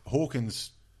 mean,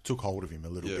 Hawkins took hold of him a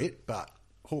little bit, but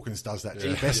Hawkins does that to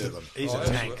the best of them. He's a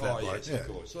tank, that bloke. Yes, of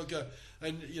course. Look,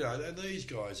 and these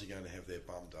guys are going to have their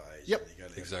bum days. Yep. And they're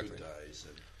going to have good days.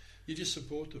 And you just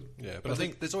support them. Yeah, but I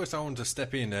think there's always someone to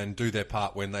step in and do their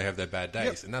part when they have their bad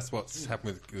days, and that's what's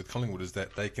happened with Collingwood is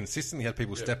that they consistently have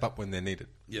people step up when they're needed.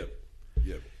 Yep.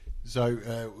 So,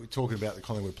 we're talking about the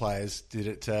Collingwood players. Did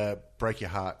it break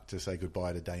your heart to say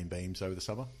goodbye to Dane Beams over the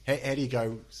summer? How do you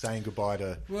go saying goodbye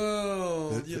to...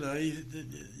 Well, you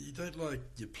don't like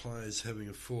your players having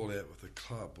a fallout with the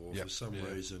club or for some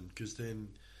reason, because then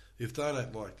if they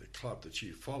don't like the club that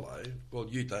you follow, well,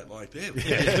 you don't like them.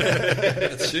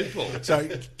 It's simple. So,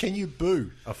 can you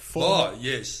boo a former... Oh,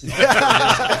 yes.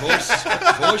 Yes,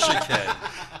 of course you can.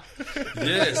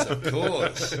 Yes, of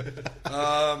course.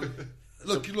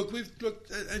 Look,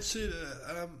 and see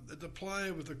the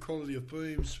player with the quality of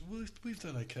Beams. We've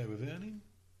done okay without him.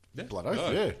 Blood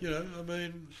oath, yeah. You know, I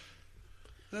mean,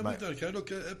 we've done okay. Look,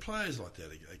 players like that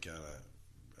are going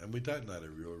to, and we don't know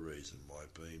the real reason why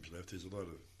Beams left. There's a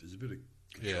bit of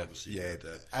controversy about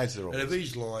that. As there and always if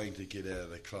he's lying to get out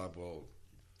of the club, well,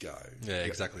 go. Yeah,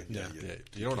 exactly. Yeah.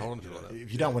 You don't want to hold on to that.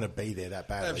 If you don't want to be there that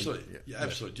badly... Absolutely.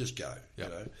 Absolutely. Just go. You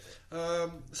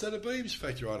know. So the Beams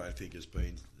factor, I don't think, has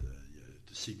been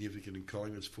significant in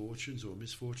Collingwood's fortunes or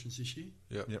misfortunes this year.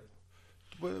 Yep.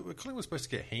 Were Collingwood supposed to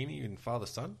get Heaney and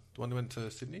father-son? The one who went to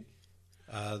Sydney?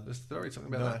 Did I read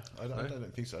something about that? I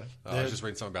don't think so. I was just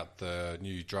reading something about the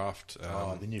new draft.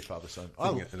 The new father-son.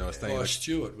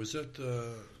 Stewart. Was that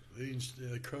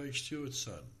Craig Stewart's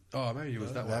son? Oh, maybe it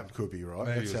was that one. That could be right.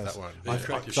 Maybe it was that one. I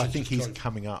think he's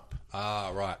coming up.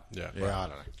 Ah, right. Yeah. Yeah, I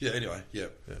don't know. Yeah, anyway,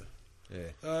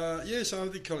 so I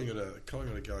think Collingwood are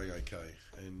going okay.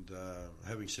 And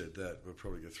having said that, we'll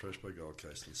probably get thrashed by Gold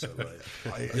Coast on Saturday.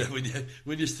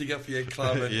 When you stick up for your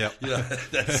club, and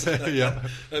that's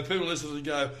and people listen and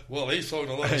go, "Well, he's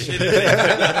talking a lot of shit."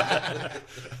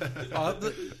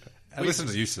 Our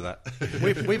listeners are used to that.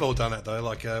 We've all done that though.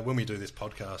 Like when we do this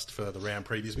podcast for the round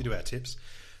previews, we do our tips.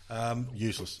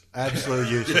 Useless,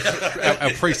 absolutely useless.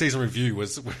 Our pre-season review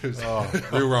was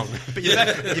real wrong. But you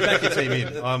back your team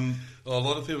in. A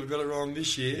lot of people got it wrong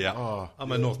this year. Yeah,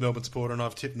 I'm a North Melbourne supporter, and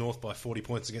I've tipped North by 40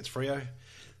 points against Freo.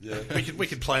 Yeah. We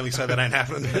could plainly say that ain't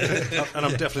happening, and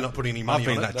I'm definitely not putting any money I've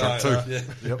been on that it. drunk too. Yeah.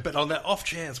 Yep. But on that off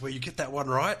chance where you get that one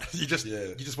right, you just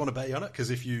want to bet on it,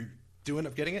 because if you do end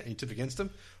up getting it and you tip against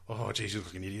them, oh geez, you look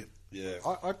like an idiot. Yeah.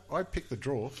 I picked the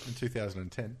draw in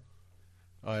 2010.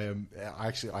 I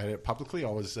had it publicly.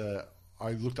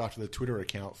 I looked after the Twitter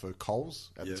account for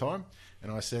Coles at the time,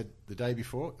 and I said the day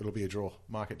before it'll be a draw.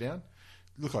 Mark it down.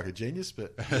 Look like a genius,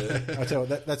 but I tell you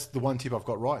what, that's the one tip I've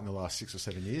got right in the last 6 or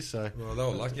 7 years. So Well, they were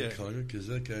lucky, Collingwood, because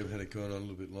that game, had it gone on a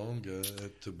little bit longer,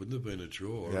 it wouldn't have been a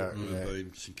draw. It would have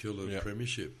been St Kilda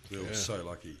Premiership. They were so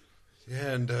lucky.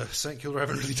 Yeah, and St Kilda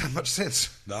haven't really done much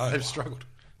since. No. They've struggled.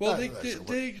 Well,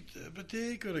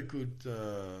 they've got a good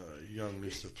young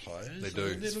list of players. They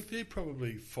do. They're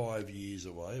probably 5 years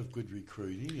away of good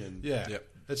recruiting. And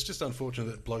It's just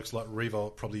unfortunate that blokes like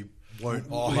Revolt probably won't he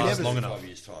last never long in enough. 5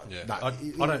 years' time.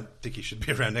 I don't think he should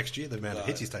be around next year, the amount of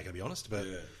hits he's taken, to be honest. But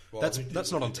Well,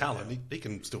 that's not on talent. He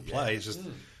can still play. It's just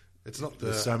it's not the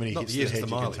there's so many not hits the years, ahead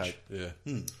it's the you can mileage. take.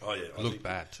 Yeah. Oh, yeah. I Looked think-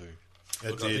 bad too.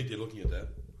 Look, I think they're looking at that.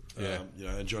 Yeah.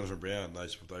 And Jonathan Brown, they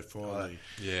finally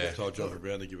told Jonathan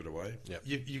Brown to give it away. Yep.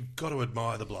 You've got to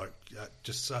admire the bloke.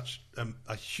 Just such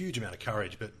a huge amount of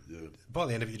courage. But by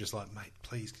the end of it, you're just like, mate,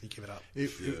 please, can you give it up?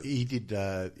 He did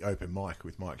open mic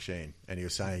with Mike Sheen, and he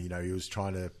was saying, he was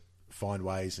trying to find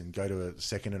ways and go to a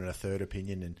second and a third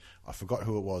opinion. And I forgot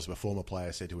who it was, but a former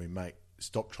player said to him, mate,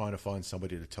 stop trying to find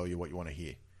somebody to tell you what you want to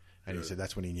hear. And he said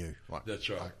that's when he knew. Like, That's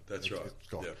right. That's right. It's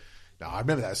gone. Yeah. No, I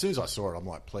remember that. As soon as I saw it, I'm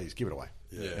like, please, give it away.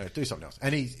 Yeah. Do something else.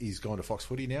 And he's gone to Fox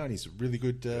Footy now, and he's a really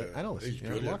good analyst. He's I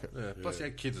brilliant. like it. Yeah. Plus, he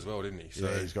had kids as well, didn't he? So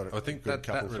Yeah, he's got a I think good that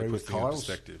couple really through puts with things in Kyles.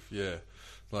 perspective. Yeah,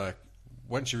 like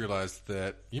once you realise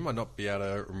that you might not be able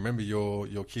to remember your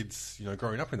kids,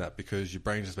 growing up in that because your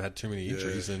brain just had too many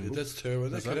injuries. And that's terrible.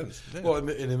 That could happens. happen. Well,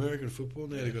 in American football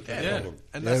now they've got that problem.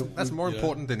 And that's more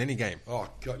important than any game. Oh,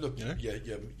 God, look,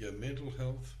 your mental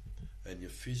health and your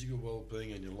physical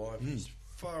well-being and your life is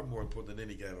far more important than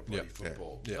any game of bloody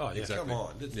football. Yeah. Oh, exactly. Come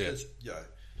on.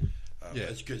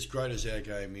 As great as our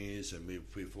game is, and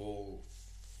we've all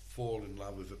fallen in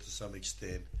love with it to some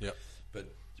extent,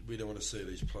 but we don't want to see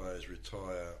these players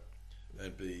retire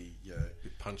and be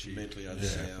punchy, mentally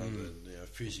unsound and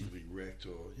physically wrecked,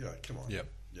 or come on. Yeah.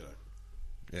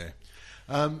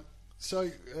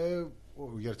 So,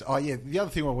 what we got to? The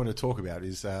other thing I want to talk about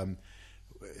is something.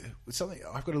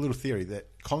 I've got a little theory that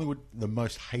Collingwood, the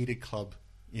most hated club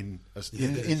in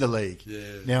the league. Yeah.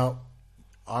 Now,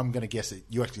 I'm going to guess that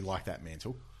you actually like that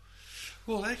mantle.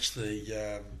 Well, actually,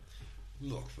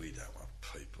 look, we don't want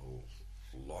people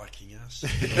liking us.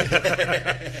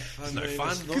 It's no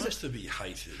fun. It's nice to be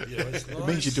hated. It's nice. It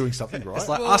means you're doing something right. It's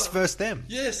like us versus them.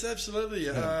 Yes, absolutely.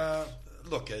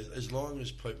 Look, as long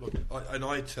as people... Look,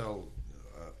 I tell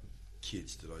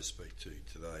kids that I speak to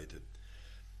today that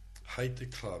hate the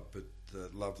club but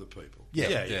love the people. Yeah,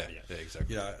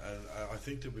 exactly. And I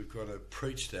think that we've got to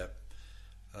preach that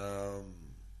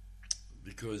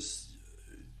because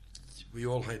we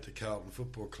all hate the Carlton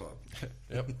Football Club.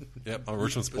 Yep. I'm a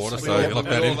Richmond supporter, But so you lock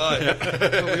that in.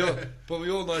 but we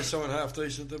all know someone half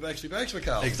decent that actually backs for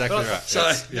Carlton. Exactly right. So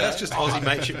That's just Aussie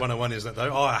mateship 101, isn't it,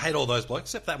 though? Oh, I hate all those blokes,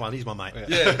 except that one. He's my mate.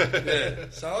 Yeah.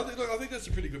 So I think that's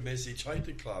a pretty good message. Hate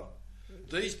the club.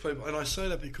 These people, and I say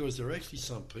that because there are actually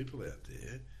some people out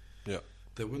there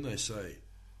that when they say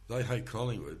they hate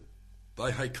Collingwood,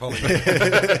 they hate Collingwood.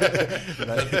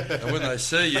 And when they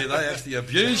see you, they actually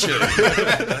abuse you.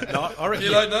 No, I reckon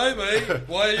You don't know me.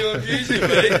 Why are you abusing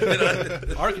me?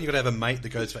 I reckon you've got to have a mate that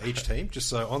goes for each team, just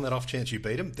so on that off chance you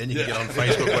beat them, then you can get on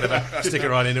Facebook, whatever, stick it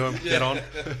right into them, get on.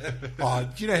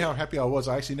 Do you know how happy I was?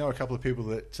 I actually know a couple of people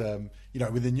that,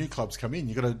 when the new clubs come in,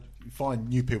 you've got to find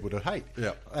new people to hate.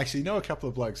 Yeah. I actually know a couple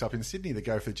of blokes up in Sydney that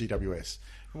go for GWS.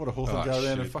 And what a Hawthorn go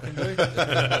around and fucking do?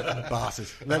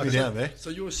 Bastards. Let me down there. So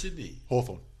you're Sydney.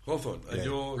 Hawthorn. And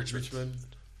you're Richmond.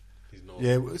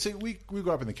 Yeah, see, we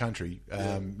grew up in the country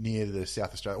near the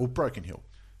South Australia, or Broken Hill,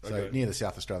 so near the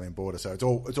South Australian border. So it's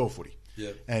all footy,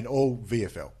 and all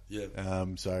VFL.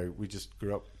 So we just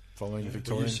grew up following the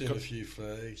Victorian. You've seen a few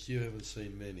flags. You haven't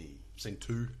seen many. Seen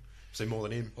two. Seen more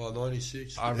than him.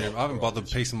 96. I haven't bothered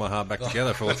piecing my heart back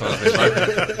together for all the time I've been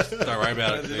broken. Don't worry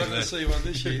about it. They're not going to see one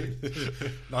this year.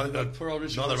 Neither Poor old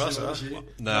Richard of us will are. see one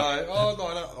this year.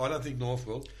 No. I don't think North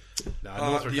will.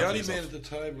 The only man at the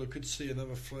table who could see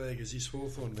another flag is this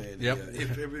Hawthorn man. Yep.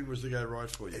 If everything was to go right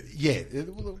for you. Yeah,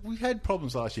 we had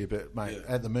problems last year, but mate,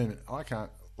 at the moment, I can't.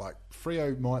 Like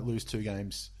Freo might lose 2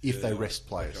 games if they rest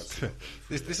players.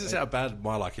 This is how bad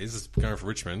my luck is going for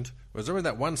Richmond. Was there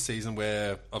that one season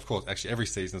where, of course, actually every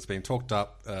season it's been talked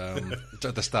up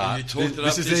at the start. You talked it up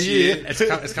this is the year.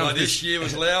 It's come this year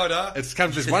was louder. It's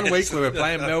come to this 1 week where we're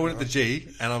playing Melbourne at the G,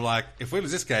 and I'm like, if we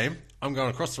lose this game, I'm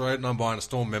going across the road and I'm buying a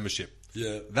Storm membership.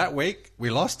 Yeah. That week we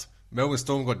lost. Melbourne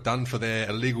Storm got done for their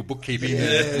illegal bookkeeping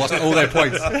and lost all their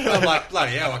points. I'm like,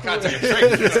 bloody hell, I can't take a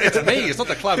trick. It's me. It's not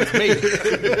the club. It's me.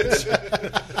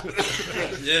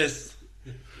 Yes.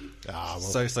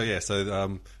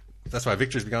 So that's why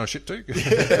Victory's been going shit too.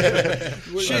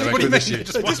 What do you mean?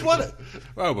 Just won it.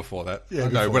 Well, before that. Yeah,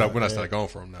 no, before when I that, started going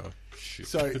for them, no. Shit.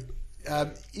 So,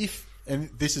 and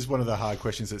this is one of the hard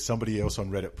questions that somebody else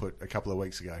on Reddit put a couple of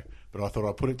weeks ago, but I thought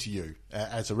I'd put it to you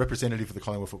as a representative of the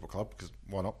Collingwood Football Club, because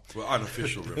why not? Well,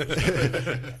 unofficial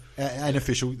representative. And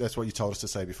official, that's what you told us to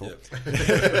say before.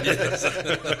 Yes.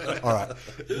 All right.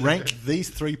 Rank these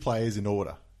 3 players in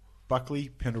order: Buckley,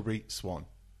 Pendlebury, Swan.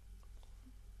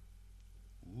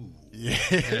 Yeah,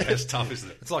 it's tough,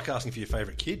 isn't it? It's like asking for your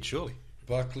favourite kid, surely.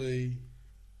 Buckley,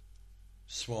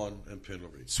 Swan, and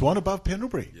Pendlebury. Swan above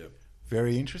Pendlebury. Yep.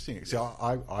 Very interesting. So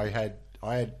I had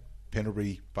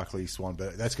Pendlebury, Buckley, Swan,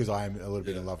 but that's because I am a little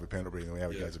bit in love with Pendlebury and how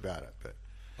he goes about it. But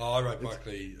I wrote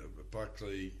Buckley,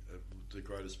 the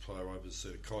greatest player I've ever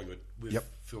seen at Collingwood with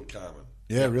Phil Carman.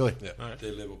 Yeah, really. Yeah. Right.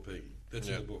 They're level pegging. That's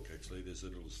in the book, actually. There's a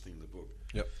little thing in the book.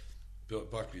 Yep.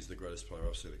 Buckley's the greatest player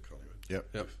I've seen at Collingwood.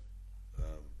 Yep.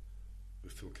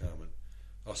 With Phil Carman.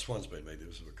 Swan's been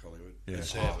magnificent at Collingwood. Yeah. And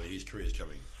sadly, his career's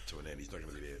coming to an end. He's not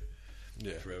going to be there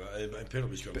forever. And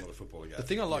Pendlebury's got a lot of football to go. The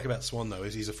thing I like about Swan, though,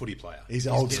 is he's a footy player. He's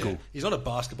old school. He's not a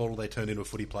basketballer they turned into a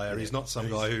footy player. He's not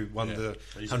some guy who won the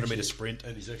 100-metre sprint.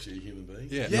 And he's actually a human being.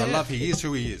 Yeah. I love he is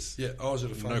who he is. Yeah, I was at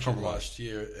a function compromise. last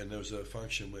year, and there was a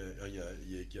function where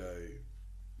you go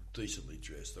decently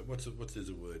dressed. There's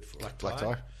a word for it? Black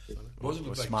tie. Wasn't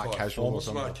Or a black smart tie, casual or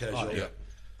smart something. casual. Oh, yeah.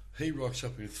 He rocks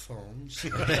up in thongs,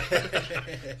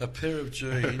 a pair of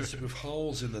jeans with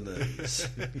holes in the knees.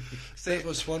 That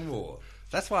was Swan wore.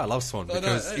 That's why I love Swan,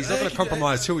 because he's not going to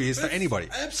compromise who he is for anybody.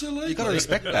 Absolutely. You've got to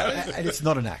respect that. And it's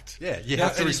not an act. Yeah, you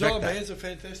have to And his respect old that. man's a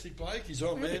fantastic bloke. His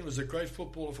old man was a great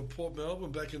footballer for Port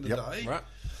Melbourne back in the day. Right.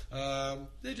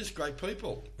 They're just great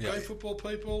people, Yeah. great football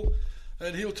people.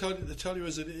 And he'll tell you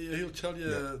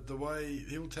the way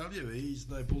he'll tell you. He's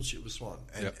no bullshit with Swan.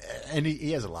 And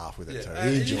he has a laugh with it too. And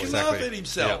He he enjoys can it. laugh at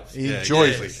himself. He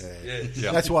enjoys Yes. it. Yes.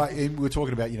 Yeah. That's why we were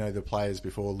talking about the players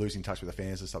before losing touch with the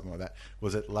fans or something like that.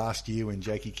 Was it last year when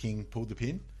Jakey King pulled the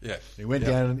pin? Yeah. He went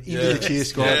down into the cheer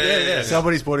squad. Yeah.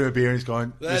 Somebody's bought him a beer and he's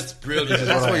gone. That's brilliant.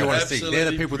 That's what you want to see. They're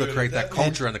the people that create that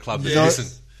culture in the club. That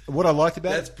listen. What I liked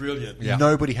about That's it, brilliant. Yeah.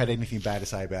 nobody had anything bad to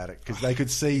say about it because they could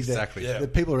see that Exactly. the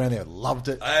people around there loved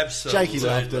it. Absolutely. Jakey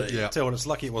loved it. Yeah. Tell you what, it's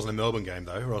lucky it wasn't a Melbourne game,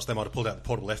 though, or else they might have pulled out the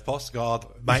portable FPOS. God,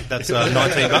 mate, that's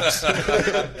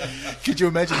 $19. Could you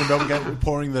imagine the Melbourne game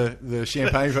pouring the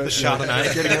champagne for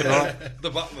Chardonnay. getting it right? The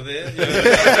butler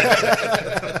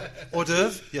there. Hors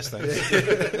d'oeuvre? Yes, thanks.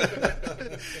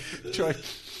 Try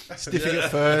sniffing it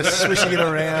first, swishing it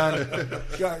around.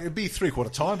 It'd be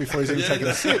 3/4 time before he's even taken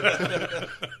a sip.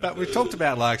 But we've talked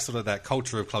about sort of that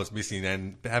culture of clubs missing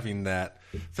and having that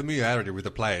familiarity with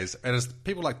the players. And it's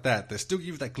people like that still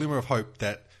give that glimmer of hope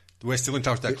that we're still in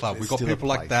touch with that club. We've got still a people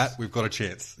like place. that. We've got a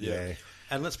chance. Yeah.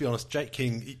 And let's be honest, Jake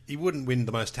King, he wouldn't win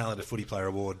the most talented footy player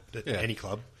award at any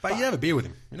club. But you have a beer with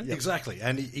him. Exactly.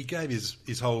 And he gave his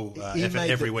whole He effort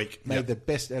made every the- week. Made the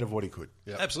best out of what he could.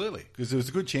 Absolutely. Because there was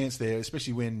a good chance there,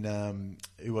 especially when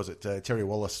who was it? Terry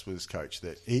Wallace was coach.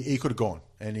 That he could have gone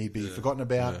and he'd be forgotten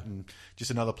about, and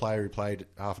just another player who played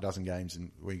half a dozen games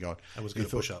and we gone. And was good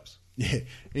at push-ups. Yeah,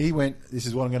 he went. This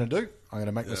is what I'm going to do. I'm going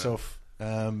to make myself.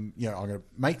 I'm going to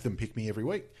make them pick me every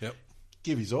week. Yep.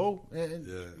 Give his all, and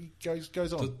he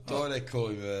goes on. Didac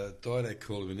called him an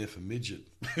effing midget.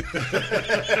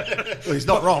 Well, he's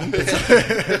not wrong.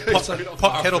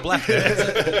 Pot kettle black.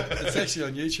 It's actually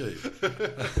on YouTube.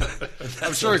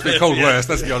 I'm sure he's been called worse,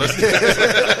 let's be honest.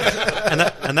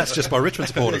 and that's just by Richmond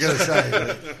supporters.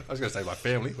 I was going to say my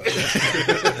family. But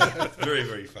Very,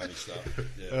 very funny stuff.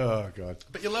 Yeah. Oh God!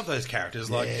 But you love those characters.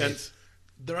 And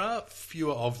there are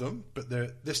fewer of them, but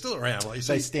they're still around. Like you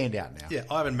They see, stand out now. Yeah,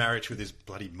 Ivan Maric with his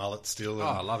bloody mullet still. And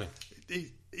I love him.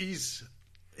 He's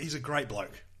a great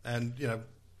bloke. And,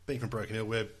 being from Broken Hill,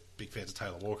 we're big fans of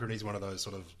Taylor Walker, and he's one of those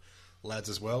sort of lads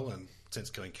as well. And since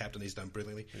going captain, he's done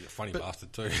brilliantly. He's a funny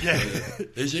bastard too. Yeah.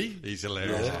 Is he? He's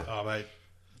hilarious. Oh, mate.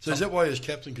 So is that why he's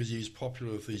captain? Because he's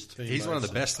popular with his teammates? He's one of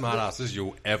the best smartasses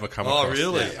you'll ever come across. Oh,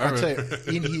 really? I'll tell you,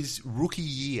 in his rookie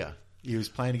year, he was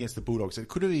playing against the Bulldogs. It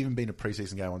could have even been a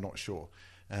preseason game, I'm not sure.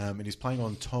 And he's playing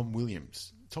on Tom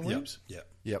Williams. Tom Williams?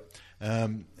 Yep.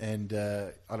 And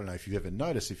I don't know if you've ever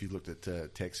noticed, if you looked at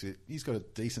Tex, he's got a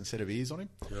decent set of ears on him.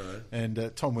 Right.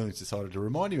 And Tom Williams decided to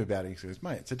remind him about it. He says,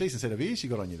 mate, it's a decent set of ears you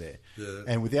got on you there. Yeah.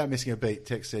 And without missing a beat,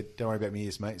 Tex said, don't worry about my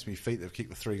ears, mate. It's my feet that have kicked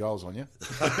the 3 goals on you.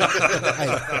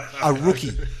 Hey, a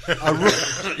rookie.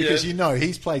 Because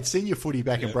he's played senior footy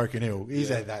back in Broken Hill. He's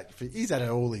had that. He's had it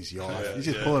all his life. He's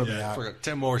just pulling them out. I've got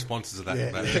 10 more responses to that.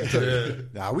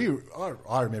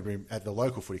 I remember him at the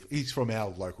local footy. He's from our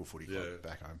local footy club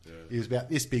back home. Yeah. He was about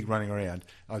this big running around.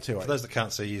 I'll tell you what. For those that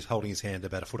can't see, he's holding his hand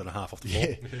about 1.5 foot off the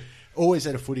ball. Always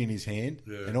had a footy in his hand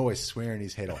and always swearing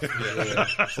his head off.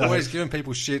 Always giving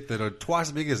people shit that are twice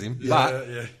as big as him, but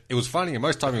it was funny and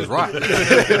most of the time he was right.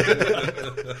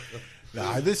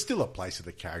 No, there's still a place for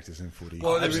the characters in footy.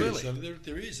 Well, absolutely.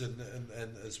 There is, and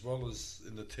as well as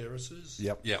in the terraces.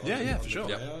 Yeah, for sure.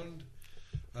 Ground.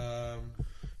 Well,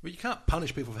 you can't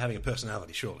punish people for having a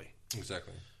personality, surely.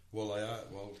 Exactly. Well, they are.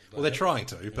 Well, they're trying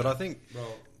to, but I think...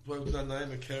 Well, they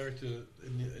name a character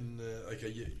in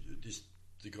just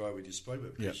the guy we just spoke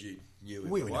about, because you knew him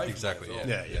away from exactly, AFL.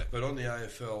 yeah. But on the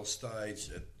AFL stage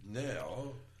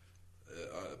now...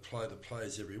 play the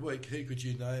players every week. Who could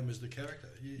you name as the character?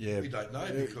 We don't know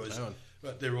because,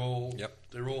 but they're all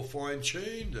fine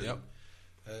tuned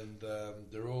and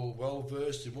they're all well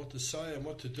versed in what to say and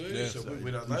what to do. Yeah, so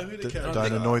we don't know who the character.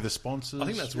 Don't annoy the sponsors. I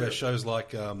think that's where shows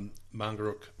like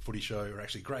Mangarook Footy Show are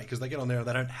actually great, because they get on there and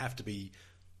they don't have to be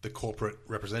the corporate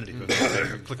representative.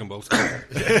 Click and balls.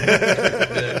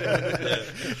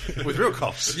 With real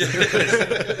cops.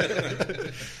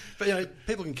 But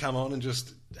people can come on and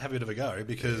just have a bit of a go,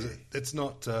 because it's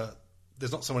not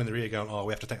there's not someone in the rear going, oh,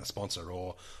 we have to thank the sponsor,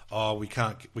 or oh, we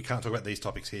can't talk about these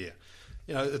topics here.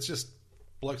 It's just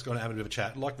blokes going to have a bit of a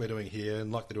chat, like we're doing here,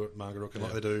 and like they do at Mangarook, and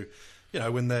like they do,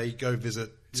 when they go visit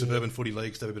suburban footy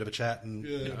leagues to have a bit of a chat and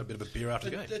a bit of a beer after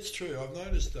the game. That's true. I've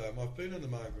noticed. I've been on the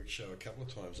Mangarook show a couple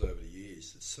of times over the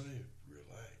years. It's so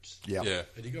relaxed. Yeah.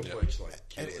 And you got blokes like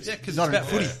because not about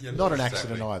footy, not an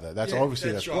accident either. That's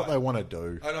obviously that's what they want to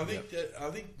do. And I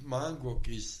think Mangarook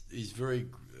is very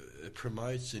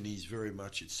promotes and is very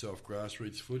much itself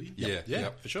grassroots footy.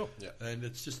 Yeah, for sure. Yeah. And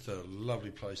it's just a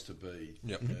lovely place to be.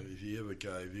 Yep. If you ever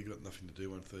go, if you've got nothing to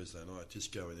do on Thursday night,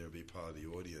 just go in there and be part of the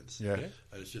audience. Yeah. And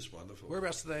it's just wonderful.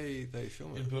 Whereabouts do they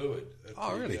film In it? Burwood.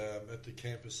 Really? At the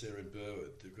campus there in Burwood.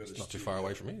 They've got It's not too far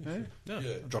away from me. Yeah.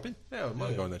 Drop in. Yeah, I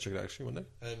might go in there, check it out actually one day.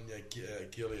 And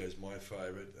Gilio's my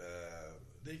favourite.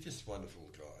 They're just wonderful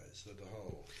guys. The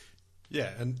whole... Yeah,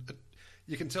 and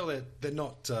you can tell they're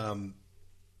not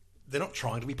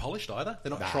trying to be polished either.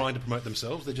 They're not trying to promote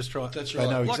themselves. They're just trying. That's They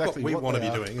know right. Like exactly what we what want to they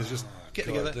be are. doing is just get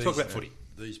together, talk about footy.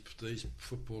 These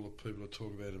footballer people that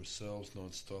talk about themselves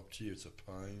non-stop. Gee, it's a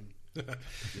pain. And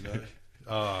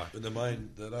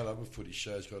the other footy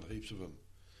show's got heaps of them.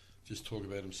 Just talk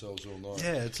about themselves all night.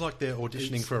 Yeah, it's like they're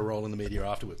auditioning for a role in the media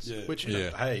afterwards. Yeah. Which,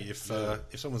 hey, if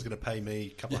someone's going to pay me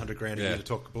a couple of $100,000 a year to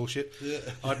talk bullshit, Yeah.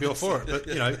 I'd be all for it. But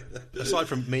aside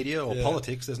from media or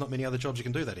politics, there's not many other jobs you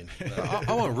can do that in.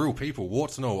 I want real people,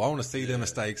 warts and all. I want to see their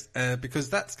mistakes, because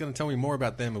that's going to tell me more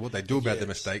about them and what they do about their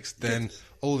mistakes than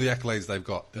all the accolades they've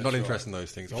got. Not interested in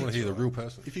those things. I want to hear the real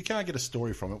person. If you can't get a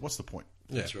story from it, what's the point?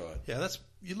 That's right. Yeah,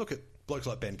 you look at blokes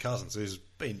like Ben Cousins, who's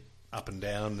been up and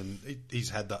down, and he's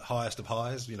had the highest of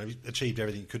highs. He's achieved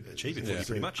everything he could achieve in footy,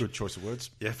 pretty much. Good choice of words.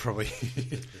 Yeah, probably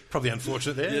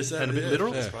unfortunate there, Yes, and a bit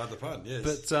literal. That's part of the pun,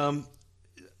 yes. But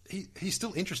he's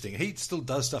still interesting. He still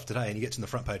does stuff today, and he gets in the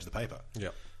front page of the paper. Yeah.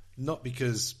 Not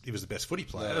because he was the best footy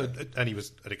player, and he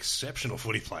was an exceptional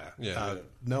footy player.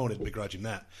 No one would begrudge him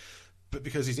that. But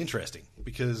because he's interesting,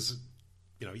 because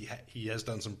he has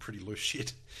done some pretty loose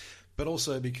shit, but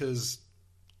also because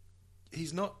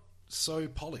he's not so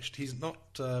polished. He's not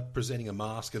presenting a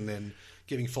mask and then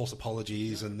giving false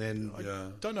apologies and then... I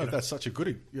don't know if that's such a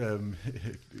good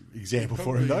example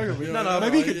for him, though. No,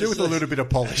 maybe he could do with a little bit of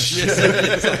polish.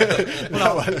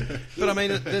 But I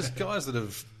mean, there's guys that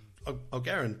have... I'll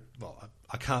guarantee... Well,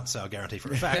 I can't say I'll guarantee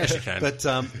for a fact. Yes, you can. But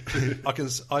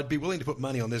I'd be willing to put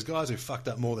money on there's guys who fucked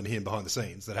up more than him behind the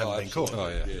scenes that haven't been caught. Oh,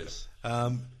 yeah. Yes.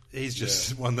 He's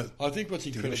just one that... I think what's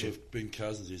incredible with Ben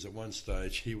Cousins is at one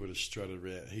stage he would have strutted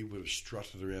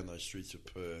around those streets of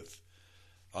Perth,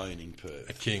 owning Perth.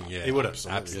 A king, yeah. He would have.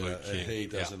 Absolute king. And he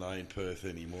doesn't own Perth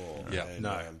anymore. Yeah. And,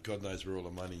 No. God knows where all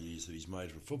the money is that he's made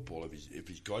from football. If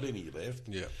he's got any left,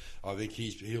 Yeah. I think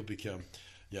he'll become...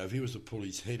 if he was to pull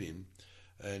his head in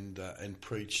and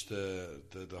preach the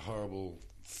horrible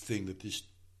thing that this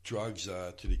drugs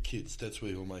are to the kids. That's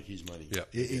where he'll make his money. Yeah.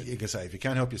 You can say, if you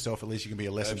can't help yourself, at least you can be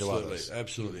a lesson to others.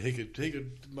 Absolutely. He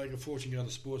could make a fortune going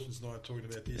to Sportsman's Night talking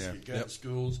about this. He could go to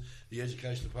schools. The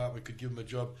education department could give him a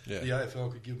job. The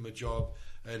AFL could give him a job.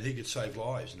 And he could save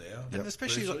lives now. And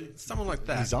especially someone like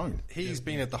that. His own. He's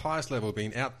been at the highest level,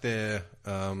 been out there,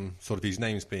 sort of his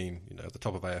name's been, at the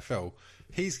top of AFL.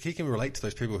 He can relate to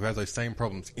those people who have those same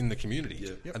problems in the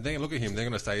community. And then look at him, they're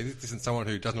going to say, this isn't someone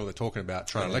who doesn't know what they're talking about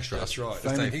trying to lecture us. That's right.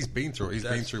 They're saying he's been through it. He's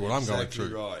been through what I'm going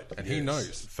through. Right. And he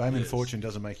knows. Fame and fortune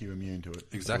doesn't make you immune to it.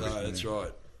 Exactly. No, that's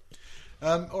right.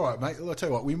 All right, mate. I'll tell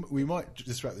you what, we might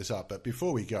just wrap this up, but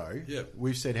before we go,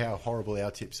 we've said how horrible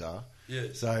our tips are.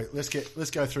 Yes. So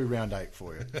let's go through round 8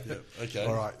 for you. Okay.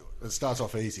 All right. It starts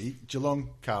off easy. Geelong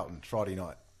Carlton Friday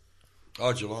night.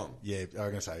 Oh, Geelong. Yeah, I'm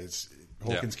going to say it's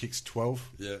Hawkins kicks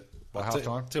 12. Yeah. By half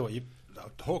time. Tell you what,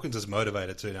 Hawkins is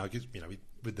motivated too now.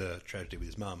 With the tragedy with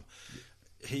his mum,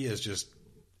 he's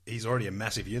already a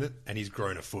massive unit, and he's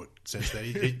grown a foot since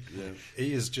then.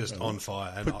 He is just on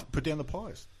fire. And put down the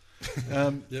pies.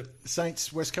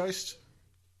 Saints West Coast.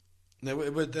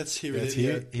 No, but that's here. That's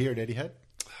here at Etihad.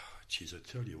 Jeez, I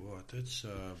tell you what, that's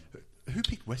who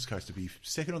picked West Coast to be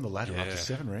second on the ladder after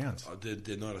 7 rounds.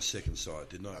 They're not a second side.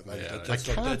 They're not.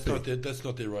 That's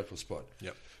not their rightful spot.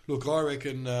 Yep. Look, I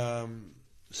reckon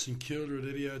St Kilda at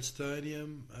Etihad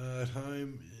Stadium at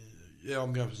home.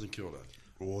 I'm going for St Kilda.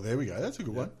 Oh, there we go. That's a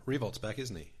good one. Revolt's back,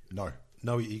 isn't he? No,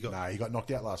 he got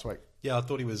knocked out last week. Yeah, I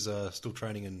thought he was still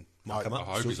training and might come up.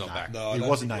 I hope he's not back. No, he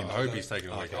wasn't named. I hope he's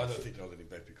taken a week I off. don't think they'll let him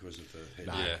back because of the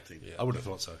head thing. I would have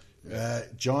thought so.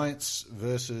 Giants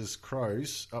versus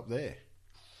Crows up there.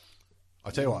 I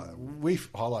tell you what, we've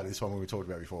highlighted this one when we talked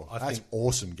about it before. That's an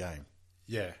awesome game.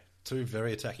 Yeah, two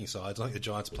very attacking sides. I think the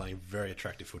Giants are playing very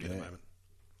attractive footy at the moment.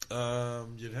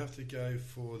 You'd have to go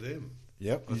for them.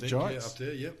 Yep, I think, Giants. up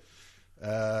there, yep.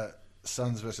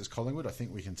 Suns versus Collingwood. I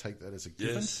think we can take that as a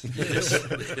given.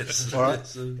 Yes. All right.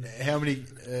 How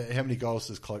many goals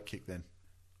does Cloak kick then?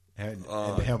 And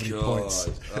how many points?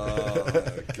 Oh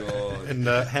God! And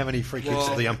how many free kicks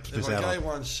did the ump if I go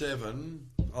 1-7,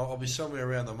 I'll be somewhere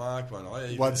around the mark.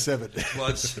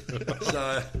 1-7.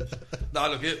 So no,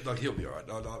 look, he'll be all right.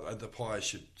 The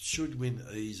Pies should win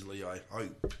easily. I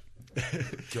hope.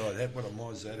 God, what a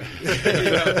mine's that?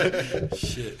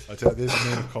 Shit. I tell you, there's a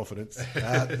man of confidence.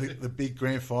 The big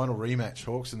grand final rematch: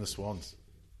 Hawks and the Swans.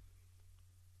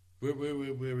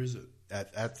 Where is it?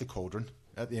 At the Cauldron,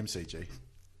 at the MCG.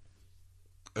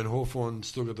 And Hawthorn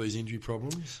still got these injury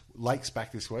problems? Lake's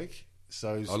back this week.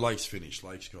 So Lake's finished.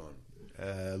 Lake's gone.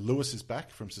 Lewis is back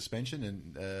from suspension,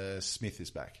 and Smith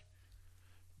is back.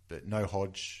 But no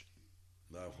Hodge.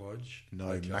 No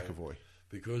McAvoy.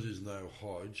 Because there's no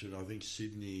Hodge, and I think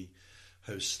Sydney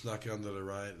have snuck under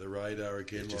the radar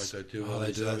again like they do.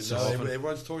 They do that so often.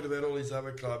 Everyone's talking about all these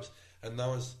other clubs, and no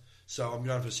one's... So I'm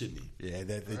going for Sydney. Yeah,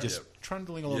 they're just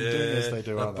trundling along doing as they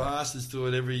do, aren't they? The bastards do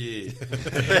it every year.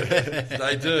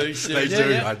 They do. They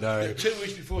do, I know. 10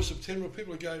 weeks before September,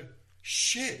 people would go,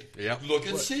 shit, look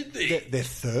at Sydney. They're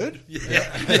third?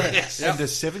 Yeah. And the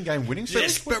 7-game winning streak?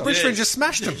 Yes, but Richmond just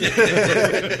smashed them.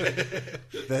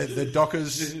 The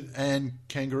Dockers and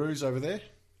Kangaroos over there?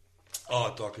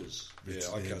 Oh, Dockers. Yeah,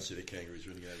 I can't see the Kangaroos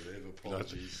winning over there.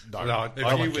 Apologies. No,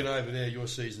 if you win over there, your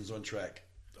season's on track.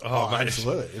 Oh, mate,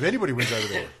 absolutely. If anybody wins over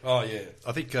there. Oh, yeah.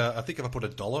 I think if I put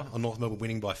 $1 on North Melbourne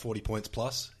winning by 40 points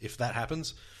plus, if that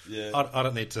happens, I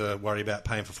don't need to worry about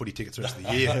paying for footy tickets the rest of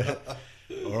the year.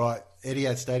 All right,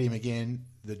 Etihad Stadium again,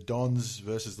 the Dons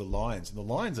versus the Lions. And the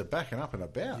Lions are backing up and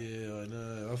about. Yeah, I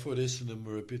know. I thought Essendon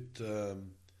were a bit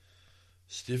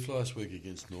stiff last week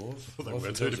against North. I thought they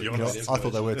were too, to be honest. I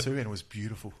thought they were too, and it was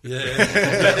beautiful. Yeah.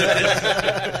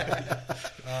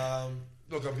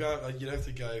 Look, I'm going. You'd have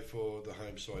to go for the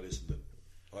home side, Essendon.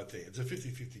 I think it's a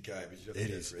 50-50 game. But It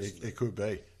is. It could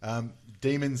be.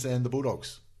 Demons and the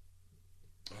Bulldogs.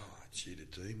 Oh, gee, the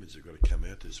Demons have got to come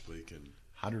out this week and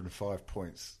 105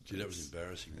 points. Gee, that was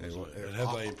embarrassing, wasn't it? And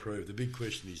have they improved? The big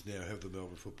question is now: have the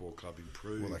Melbourne Football Club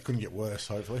improved? Well, they couldn't get worse.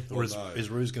 Hopefully. Or is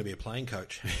Roos going to be a playing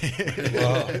coach?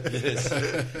 Yes.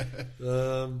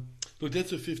 Look,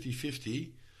 that's a 50-50.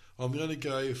 I'm going to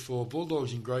go for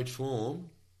Bulldogs in great form.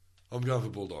 I'm going for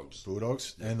Bulldogs.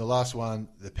 And the last one,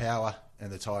 the Power and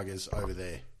the Tigers over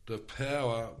there. The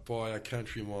Power by a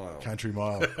country mile.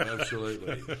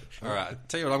 Absolutely. All right,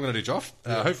 tell you what I'm going to do, Joff.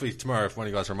 Hopefully tomorrow, if one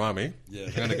of you guys remind me,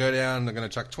 I'm going to go down. I'm going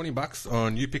to chuck $20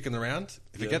 on you picking the round.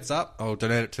 If it gets up, I'll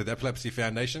donate it to the Epilepsy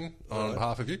Foundation on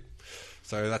behalf of you.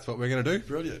 So that's what we're going to do.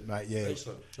 Brilliant. Mate, yeah.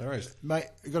 Excellent. No worries. Mate,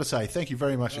 I've got to say, thank you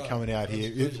very much for coming out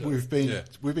here. We've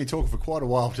been talking for quite a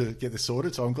while to get this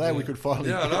sorted, so I'm glad we could finally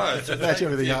match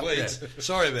everything up. Yeah.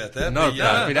 Sorry about that. No, it's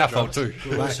been our fault too.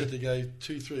 We were set to go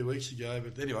 2-3 weeks ago,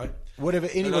 but anyway. Whatever.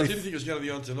 And I Anyway, didn't think it was going to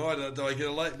be on tonight. I get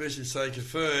a late message saying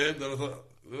confirmed, and I thought,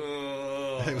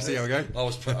 we'll see how we go.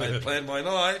 I had planned my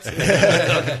night.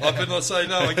 I better not say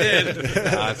no again.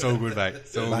 It's all good, mate.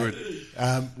 It's all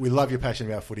good. we love your passion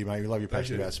about footy, mate. We love your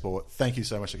passion about sport. Thank you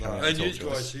so much for coming out And you talk to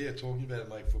us. guys here talking about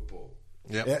make football.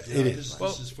 Yep. Yeah, You know, it is.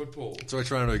 This is football. So we're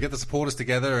trying to get the supporters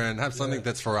together and have something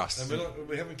that's for us. And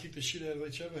we haven't kicked the shit out of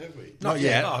each other, have we? Not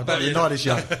yet, but the night is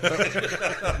young.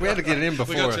 We had to get it in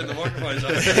before. We've got to turn the microphones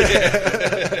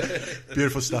up.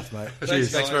 Beautiful stuff, mate.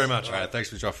 Cheers. Thanks very much. All right, thanks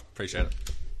for Joff. Appreciate it.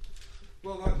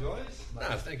 Well done, guys. No,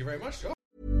 thank you very much, Joff.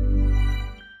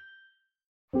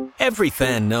 Every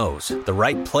fan knows the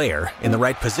right player in the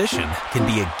right position can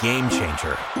be a game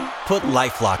changer. Put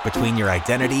LifeLock between your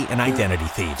identity and identity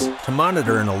thieves to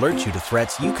monitor and alert you to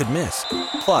threats you could miss.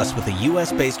 Plus, with a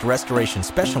U.S.-based restoration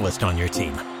specialist on your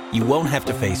team, you won't have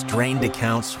to face drained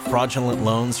accounts, fraudulent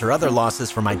loans, or other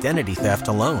losses from identity theft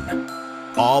alone.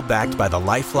 All backed by the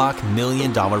LifeLock $1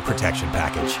 Million Protection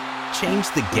Package. Change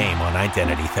the game on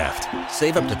identity theft.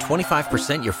 Save up to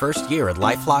 25% your first year at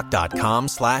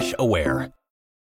LifeLock.com/aware.